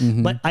that.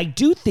 Mm-hmm. But I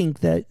do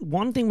think that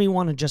one thing we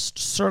want to just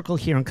circle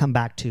here and come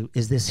back to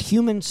is this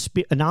human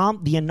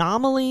the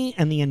anomaly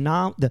and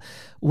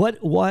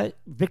what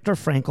Viktor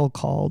Frankl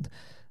called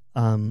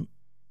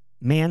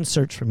man's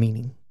search for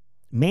meaning.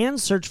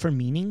 Man's search for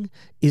meaning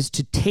is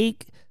to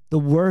take the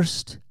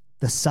worst,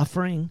 the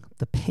suffering,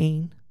 the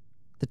pain,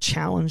 the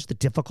challenge, the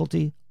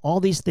difficulty, all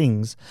these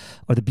things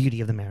are the beauty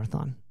of the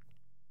marathon.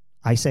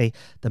 I say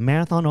the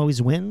marathon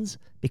always wins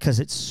because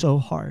it's so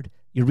hard.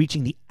 You're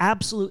reaching the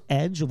absolute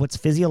edge of what's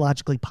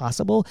physiologically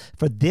possible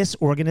for this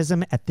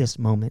organism at this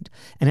moment.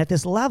 And at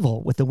this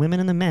level, with the women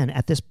and the men,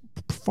 at this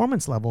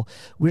performance level,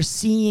 we're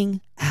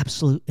seeing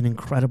absolute and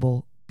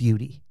incredible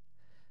beauty.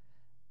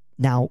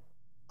 Now,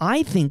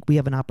 I think we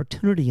have an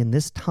opportunity in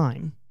this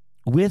time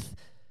with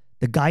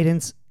the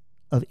guidance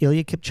of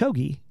Ilya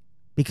Kipchoge,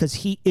 because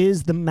he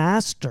is the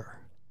master.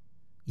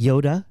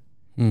 Yoda,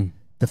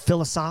 the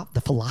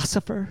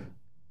philosopher,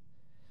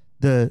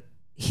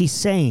 he's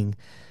saying,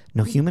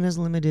 no human is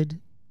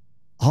limited.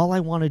 All I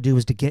want to do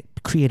is to get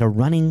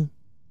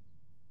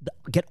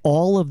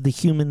all of the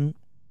humans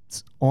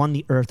on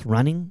the earth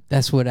running.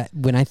 That's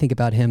when I think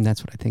about him,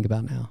 that's what I think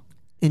about now.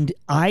 And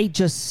I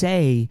just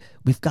say,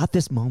 we've got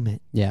this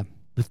moment. Yeah.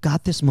 We've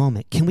got this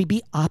moment. Can we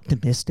be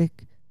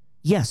optimistic?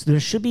 Yes, there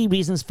should be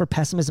reasons for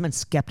pessimism and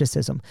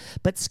skepticism,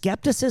 but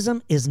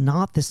skepticism is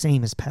not the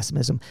same as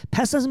pessimism.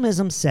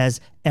 Pessimism says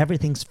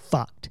everything's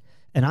fucked,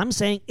 and I'm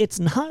saying it's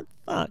not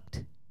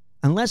fucked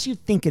unless you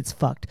think it's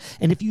fucked.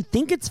 And if you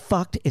think it's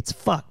fucked, it's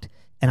fucked.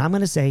 And I'm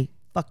going to say,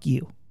 fuck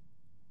you,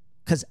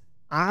 because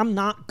I'm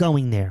not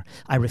going there.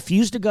 I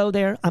refuse to go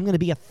there. I'm going to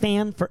be a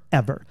fan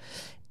forever.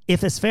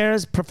 If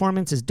Assefa's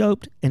performance is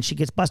doped and she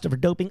gets busted for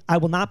doping, I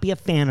will not be a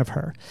fan of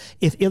her.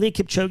 If Ilya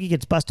Kipchoge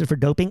gets busted for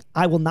doping,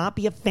 I will not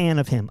be a fan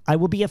of him. I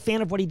will be a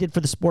fan of what he did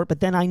for the sport, but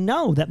then I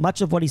know that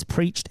much of what he's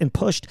preached and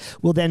pushed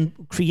will then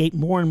create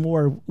more and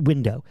more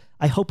window.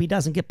 I hope he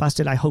doesn't get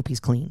busted. I hope he's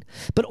clean.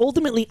 But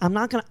ultimately, I'm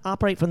not going to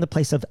operate from the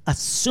place of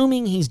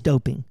assuming he's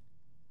doping.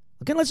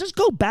 Okay, let's just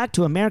go back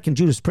to American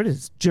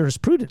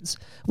jurisprudence.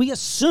 We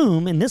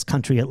assume, in this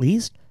country at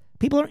least,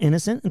 people are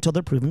innocent until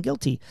they're proven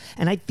guilty.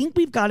 And I think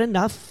we've got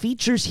enough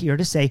features here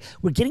to say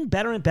we're getting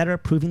better and better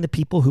at proving the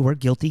people who are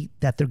guilty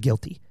that they're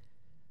guilty.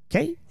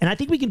 Okay? And I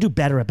think we can do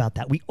better about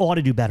that. We ought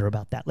to do better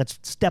about that. Let's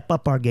step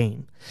up our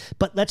game.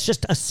 But let's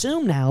just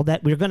assume now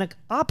that we're going to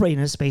operate in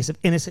a space of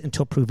innocent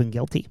until proven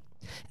guilty.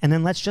 And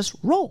then let's just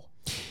roll.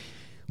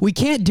 We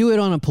can't do it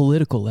on a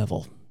political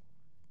level.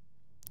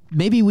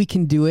 Maybe we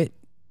can do it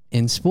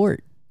in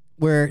sport,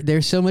 where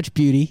there's so much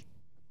beauty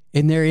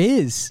and there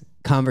is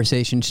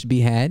conversations to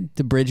be had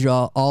to bridge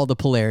all the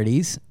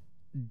polarities.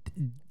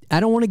 I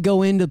don't want to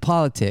go into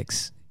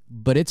politics,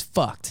 but it's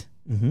fucked.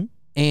 Mm-hmm.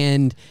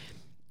 And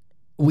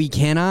we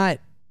cannot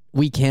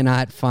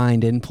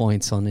find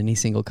endpoints on any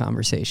single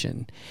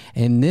conversation.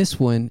 And this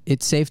one,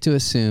 it's safe to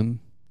assume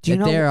that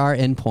there are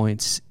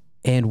endpoints,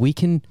 and we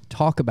can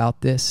talk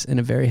about this in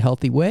a very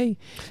healthy way.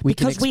 We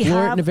can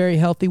explore it in a very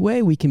healthy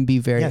way. We can be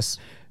very... Yes.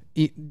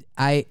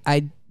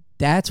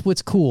 That's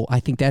what's cool. I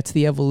think that's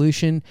the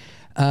evolution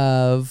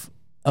of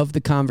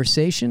the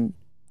conversation.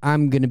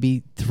 I'm going to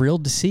be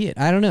thrilled to see it.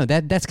 I don't know.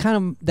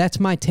 That's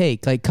my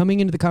take. Like,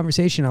 coming into the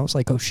conversation, I was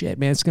like, oh shit,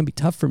 man, it's going to be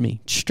tough for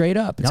me. Straight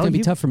up. It's going to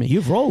be tough for me.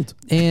 You've rolled.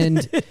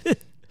 But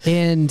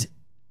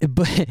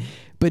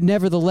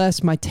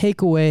nevertheless, my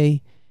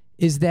takeaway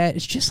is that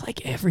it's just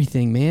like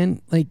everything,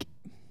 man. Like,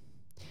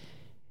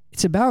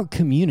 it's about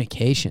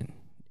communication.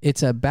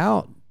 It's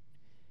about...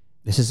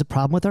 This is a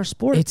problem with our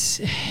sport.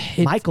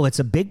 Michael, it's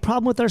a big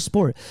problem with our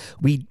sport.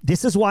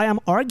 This is why I'm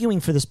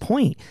arguing for this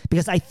point,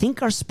 because I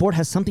think our sport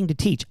has something to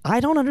teach. I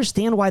don't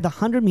understand why the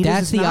 100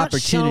 meters is not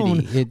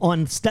shown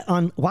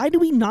on. Why do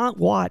we not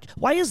watch?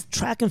 Why is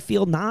track and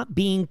field not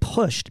being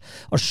pushed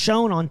or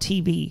shown on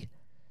TV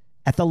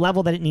at the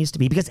level that it needs to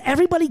be? Because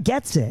everybody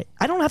gets it.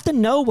 I don't have to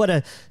know what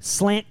a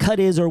slant cut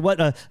is, or what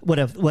a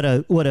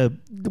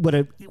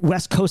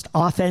West Coast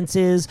offense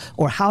is,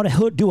 or how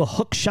to do a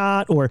hook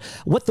shot, or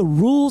what the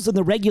rules and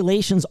the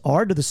regulations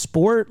are to the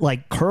sport,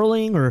 like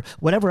curling or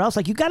whatever else.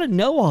 Like, you got to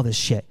know all this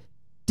shit.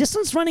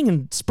 Distance running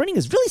and sprinting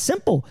is really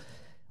simple.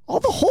 The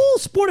whole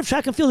sport of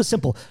track and field is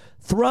simple.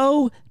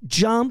 Throw,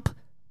 jump,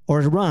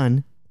 or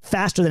run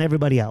faster than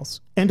everybody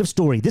else. End of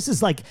story. This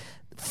is like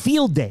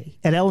field day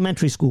at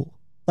elementary school.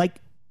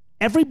 Like,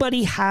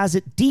 everybody has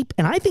it deep,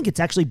 and I think it's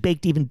actually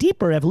baked even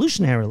deeper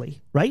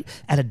evolutionarily, right?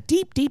 At a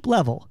deep, deep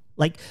level.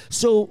 Like,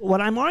 so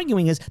what I'm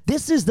arguing is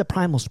this is the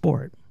primal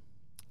sport.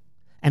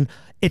 And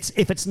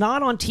if it's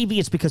not on TV,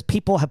 it's because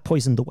people have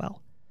poisoned the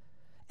well.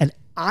 And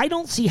I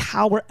don't see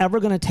how we're ever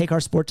going to take our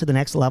sport to the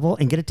next level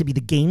and get it to be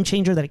the game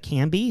changer that it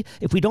can be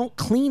if we don't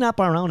clean up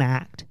our own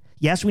act.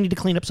 Yes, we need to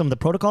clean up some of the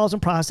protocols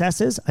and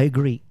processes. I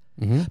agree.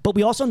 But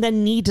we also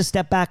then need to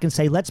step back and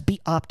say, let's be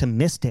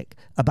optimistic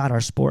about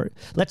our sport.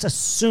 Let's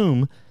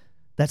assume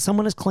that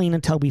someone is clean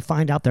until we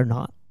find out they're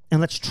not. And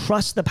let's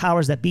trust the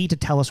powers that be to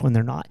tell us when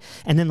they're not.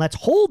 And then let's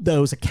hold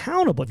those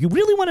accountable. If you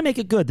really want to make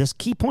it good, this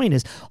key point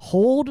is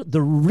hold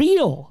the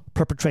real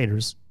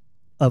perpetrators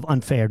of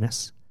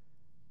unfairness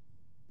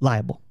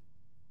liable.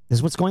 This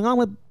is what's going on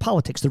with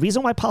politics. The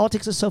reason why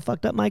politics is so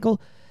fucked up,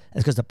 Michael,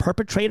 is because the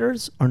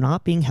perpetrators are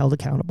not being held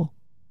accountable.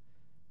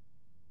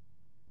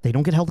 They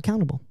don't get held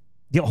accountable.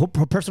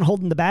 The person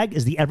holding the bag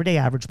is the everyday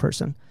average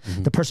person.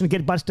 The person who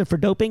gets busted for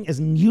doping is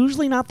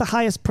usually not the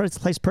highest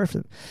placed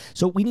person.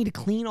 So we need to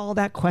clean all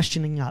that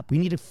questioning up. We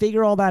need to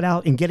figure all that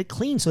out and get it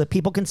clean so that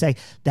people can say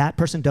that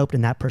person doped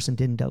and that person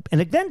didn't dope.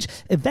 And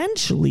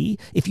eventually,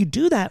 if you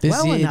do that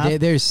enough,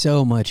 there's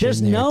so much.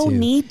 There's in there no too.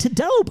 need to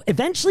dope.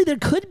 Eventually, there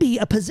could be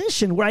a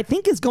position where I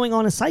think is going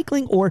on in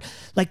cycling, or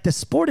like the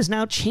sport is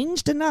now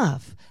changed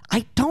enough.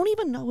 I don't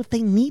even know if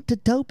they need to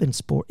dope in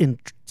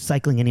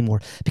cycling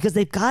anymore because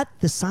they've got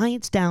the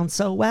science down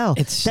so well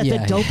that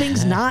the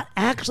doping's not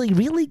actually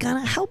really going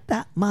to help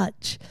that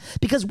much.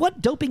 Because what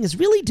doping is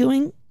really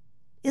doing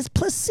is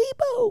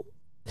placebo.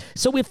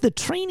 So if the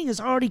training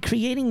is already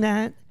creating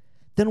that,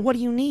 then what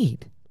do you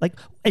need?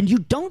 And you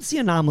don't see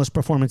anomalous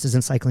performances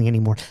in cycling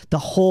anymore. The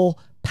whole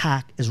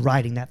pack is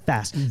riding that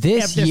fast.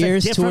 This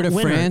year's Tour de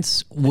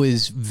France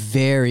was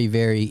very,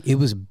 very, it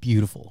was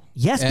beautiful.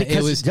 Yes,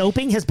 because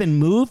doping has been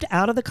moved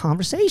out of the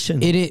conversation.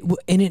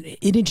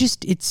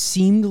 It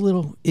seemed a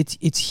little,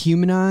 it's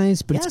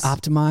humanized, but it's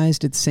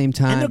optimized at the same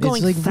time. And they're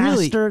going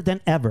faster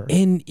than ever.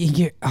 And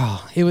it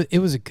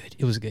was a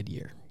good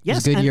year. Yes, it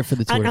was a good year for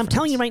the Tour de France. I'm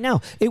telling you right now,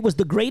 it was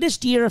the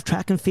greatest year of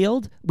track and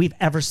field we've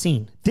ever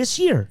seen. This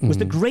year was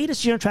the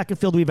greatest year of track and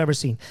field we've ever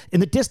seen. In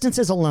the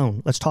distances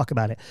alone, let's talk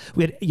about it.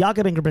 We had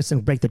Jakob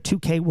Ingebrigtsen break the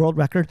 2K world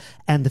record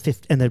and the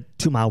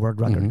 2-mile world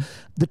record.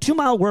 The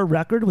 2-mile world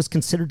record was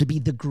considered to be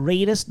the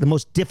greatest, the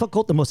most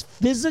difficult, the most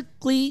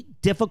physically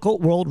difficult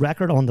world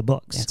record on the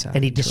books.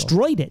 And he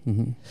destroyed it.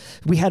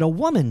 We had a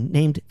woman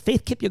named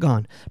Faith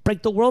Kipyegon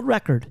break the world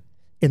record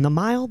in the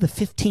mile, the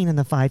 15, and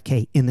the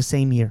 5K in the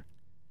same year.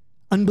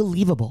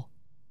 Unbelievable.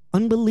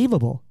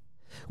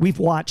 We've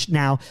watched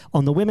now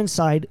on the women's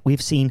side,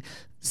 we've seen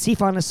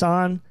Sifan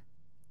Hassan,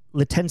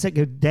 Latenza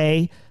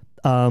Gaudet,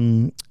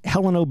 Helen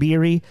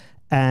Obiri,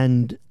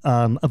 and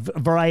a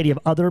variety of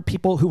other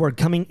people who are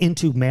coming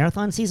into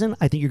marathon season.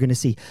 I think you're going to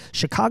see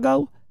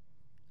Chicago,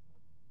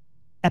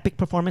 epic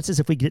performances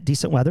if we get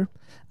decent weather.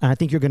 And I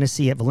think you're going to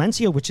see at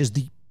Valencia, which is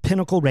the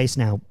pinnacle race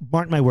now.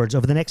 Mark my words,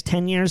 over the next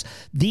 10 years,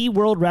 the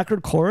world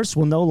record course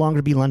will no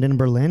longer be London and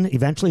Berlin.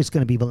 Eventually, it's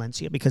going to be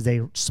Valencia because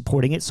they're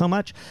supporting it so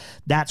much.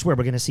 That's where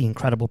we're going to see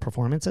incredible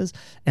performances.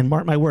 And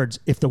mark my words,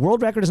 if the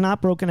world record is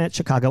not broken at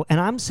Chicago, and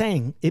I'm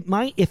saying it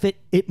might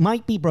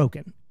be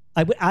broken.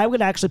 I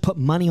would actually put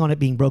money on it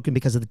being broken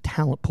because of the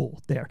talent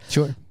pool there.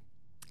 Sure.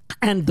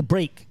 And the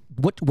break.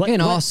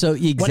 Also,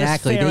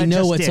 they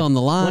know what's on the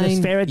line. What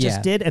Asfera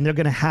just did, and they're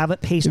going to have it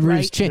paced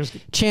right.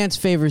 Chance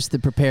favors the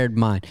prepared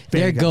mind.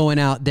 They're going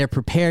out, they're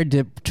prepared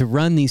to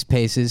run these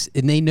paces,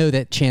 and they know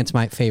that chance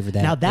might favor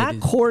that. Now, that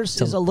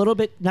course is a little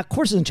bit,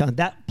 course isn't challenging.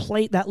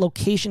 That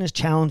location is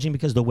challenging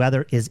because the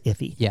weather is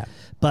iffy. Yeah.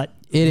 But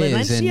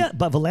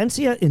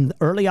Valencia in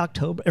early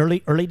October,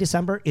 early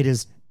December, it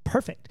is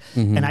perfect.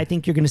 And I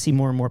think you're going to see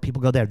more and more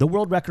people go there. The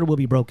world record will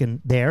be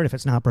broken there if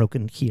it's not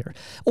broken here.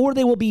 Or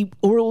it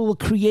will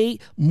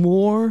create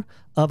more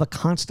of a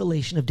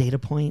constellation of data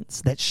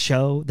points that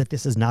show that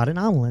this is not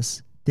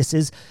anomalous. This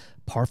is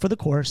par for the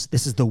course.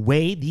 This is the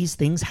way these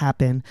things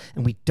happen,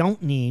 and we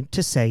don't need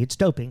to say it's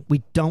doping.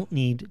 We don't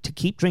need to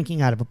keep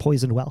drinking out of a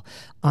poisoned well.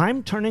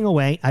 I'm turning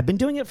away. I've been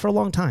doing it for a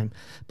long time,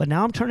 but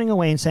now I'm turning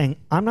away and saying,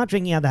 I'm not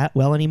drinking out of that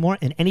well anymore,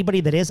 and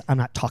anybody that is, I'm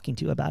not talking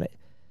to you about it.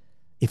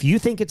 If you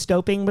think it's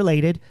doping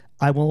related,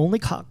 I will only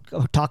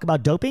talk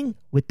about doping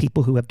with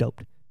people who have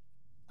doped.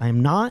 I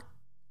am not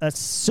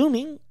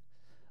assuming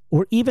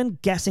or even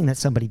guessing that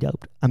somebody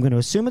doped. I'm going to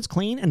assume it's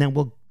clean, and then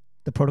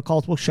the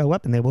protocols will show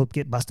up, and they will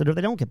get busted or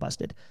they don't get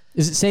busted.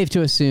 Is it safe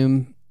to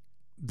assume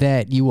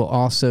that you will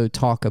also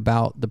talk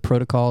about the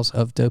protocols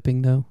of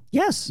doping, though?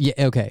 Yes. Yeah.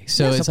 Okay.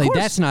 So yes, it's like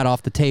that's not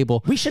off the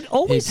table. We should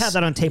always have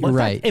that on the table. In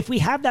fact, if we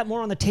have that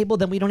more on the table,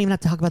 then we don't even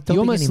have to talk about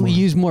doping anymore. You almost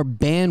use more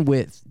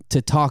bandwidth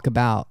to talk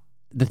about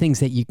the things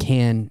that you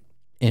can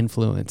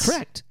influence.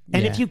 Correct.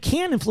 And if you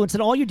can influence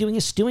it, all you're doing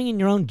is stewing in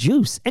your own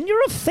juice. And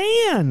you're a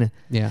fan.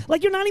 Yeah.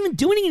 Like, you're not even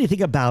doing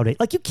anything about it.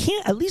 Like, you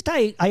can't, at least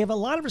I have a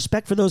lot of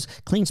respect for those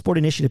Clean Sport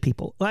Initiative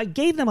people. I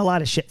gave them a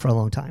lot of shit for a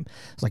long time.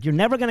 It's like, you're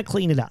never going to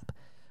clean it up.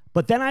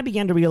 But then I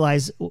began to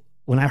realize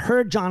when I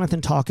heard Jonathan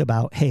talk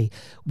about, hey,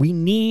 we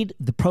need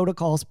the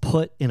protocols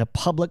put in a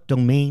public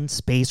domain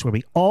space where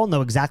we all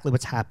know exactly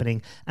what's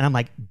happening, and I'm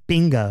like,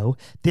 bingo,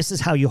 this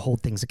is how you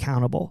hold things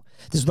accountable.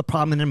 This is the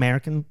problem in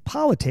American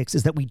politics,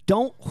 is that we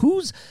don't,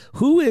 who's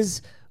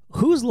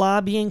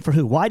lobbying for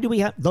who? Why do we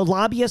have, the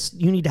lobbyists,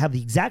 you need to have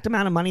the exact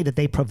amount of money that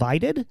they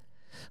provided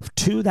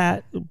to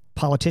that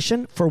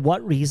politician, for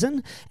what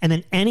reason, and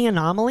then any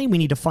anomaly, we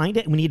need to find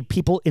it, and we need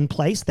people in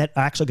place that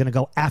are actually going to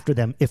go after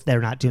them if they're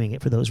not doing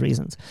it for those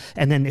reasons.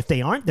 And then if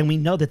they aren't, then we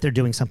know that they're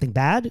doing something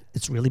bad,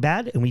 it's really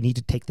bad, and we need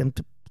to take them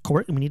to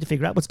court, and we need to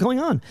figure out what's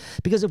going on.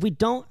 Because if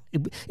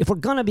we're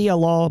going to be a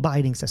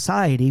law-abiding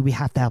society, we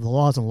have to have the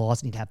laws, and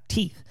laws need to have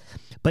teeth.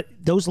 But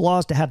those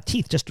laws to have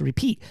teeth, just to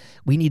repeat,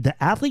 we need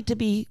the athlete to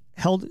be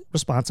held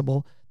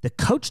responsible, the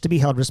coach to be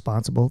held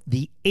responsible,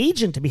 the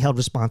agent to be held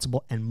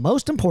responsible, and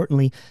most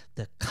importantly,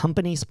 the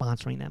company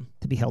sponsoring them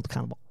to be held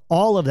accountable.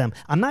 All of them.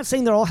 I'm not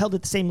saying they're all held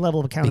at the same level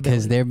of accountability.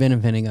 Because they're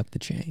benefiting up the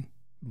chain.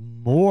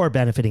 More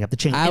benefiting up the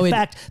chain. In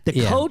fact,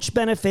 the coach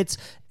benefits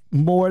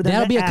more than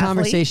that'll the be a athlete.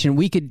 Conversation.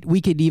 We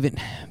could even,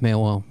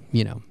 well,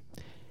 you know,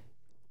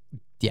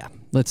 yeah.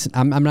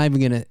 I'm not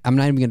even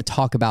gonna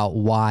talk about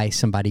why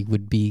somebody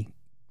would be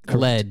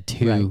led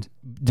to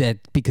that,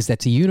 because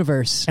that's a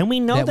universe. And we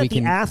know that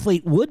the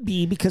athlete would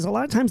be, because a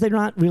lot of times they're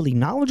not really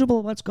knowledgeable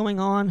of what's going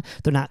on.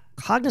 They're not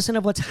cognizant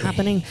of what's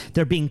happening.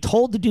 They're being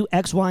told to do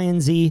X, Y,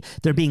 and Z.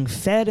 They're being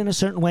fed in a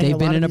certain way. They've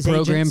been in a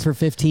program for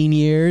 15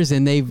 years,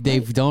 and they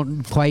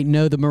don't quite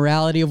know the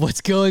morality of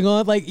what's going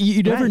on. Like,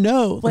 you never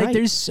know. Like,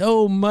 there's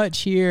so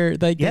much here,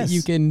 like, that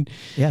you can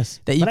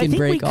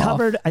break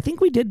off. I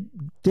think we did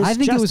this I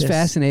think justice. It was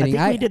fascinating.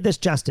 I think we did this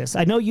justice.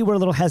 I know you were a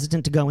little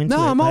hesitant to go into it.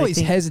 No, I'm always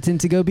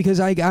hesitant to go, because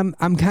I'm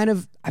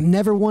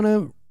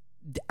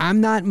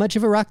not much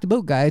of a rock the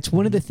boat guy. It's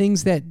one of the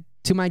things that,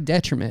 to my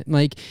detriment,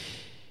 like,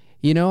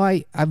 you know,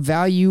 I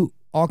value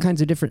all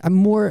kinds of different, I'm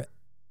more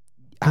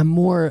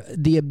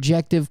the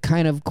objective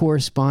kind of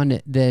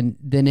correspondent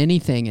than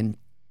anything. And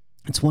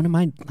it's one of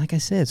my, like I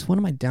said, it's one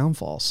of my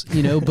downfalls,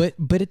 you know,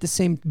 but at the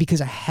same, because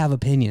I have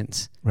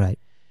opinions, right?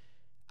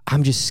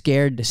 I'm just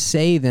scared to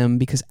say them,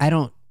 because I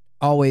don't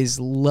always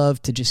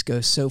love to just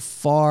go so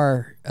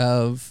far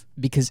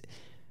because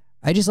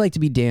I just like to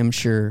be damn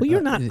sure. Well,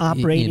 you're not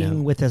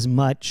operating with as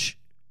much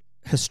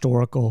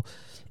historical,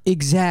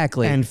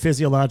 and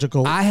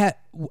physiological. I'm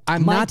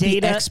not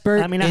the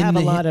expert. I mean, I am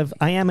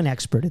an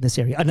expert in this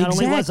area. Not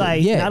only have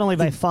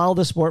I followed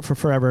the sport for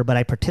forever, but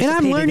I participated in it.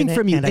 And I'm learning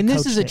from you. And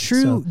this is a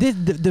true. So.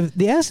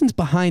 The essence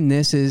behind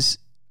this is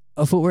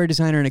a footwear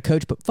designer and a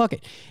coach, but fuck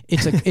it.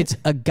 It's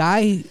a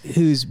guy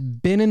who's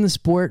been in the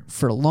sport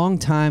for a long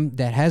time,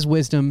 that has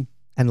wisdom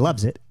and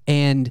loves it,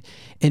 and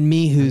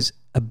me, who's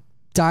a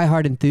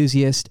diehard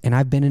enthusiast, and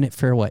I've been in it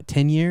for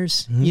 10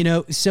 years. Mm-hmm. You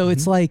know, so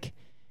it's like,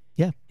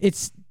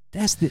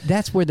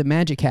 that's where the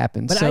magic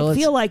happens. But so I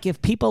feel like if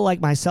people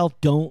like myself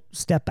don't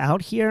step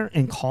out here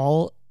and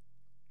don't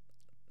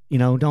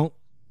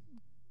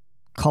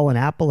call an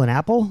apple,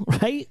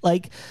 right?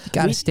 Like, you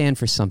got to stand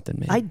for something,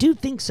 man. I do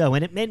think so,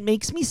 and it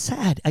makes me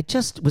sad. I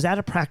just was at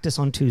a practice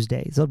on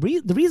Tuesday. So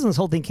the reason this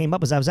whole thing came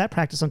up was I was at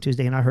practice on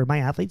Tuesday, and I heard my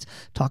athletes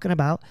talking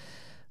about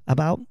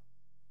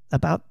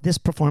this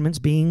performance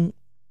being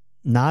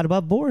not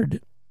above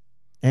board.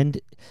 And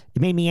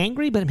it made me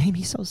angry, but it made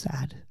me so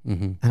sad.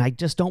 Mm-hmm. And I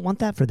just don't want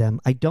that for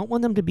them. I don't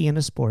want them to be in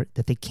a sport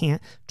that they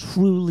can't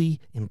truly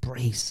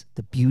embrace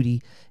the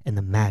beauty and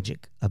the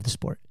magic of the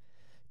sport.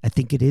 I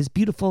think it is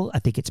beautiful. I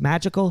think it's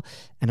magical.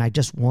 And I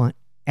just want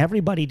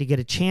everybody to get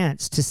a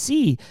chance to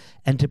see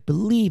and to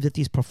believe that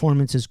these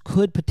performances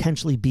could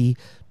potentially be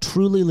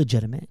truly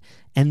legitimate.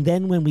 And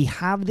then when we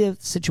have the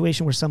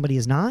situation where somebody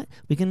is not,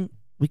 we can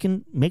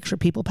make sure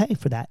people pay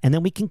for that. And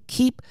then we can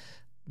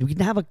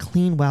have a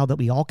clean well that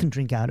we all can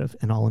drink out of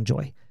and all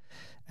enjoy.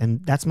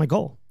 And that's my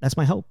goal. That's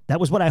my hope. That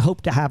was what I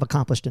hope to have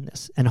accomplished in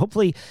this. And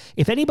hopefully,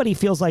 if anybody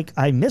feels like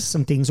I missed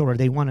some things or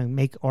they want to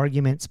make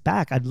arguments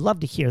back, I'd love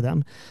to hear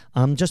them.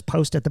 Just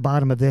post at the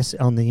bottom of this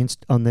on the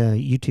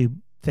YouTube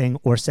thing,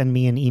 or send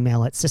me an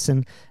email at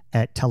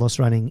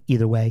sisson@telosrunning,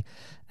 either way.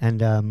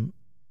 And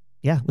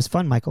it was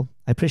fun, Michael.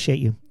 I appreciate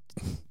you.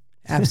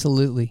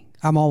 Absolutely.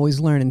 I'm always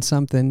learning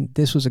something.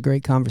 This was a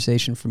great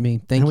conversation for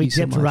me. Thank you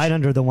so much. We dipped right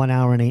under the 1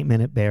 hour and 8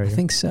 minute barrier. I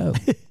think so.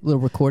 Little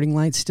recording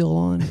light still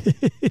on.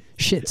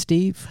 Shit,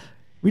 Steve.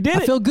 We did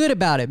it. I feel good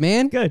about it,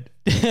 man. Good.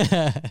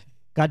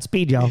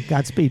 Godspeed, y'all.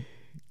 Godspeed.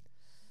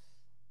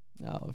 Oh,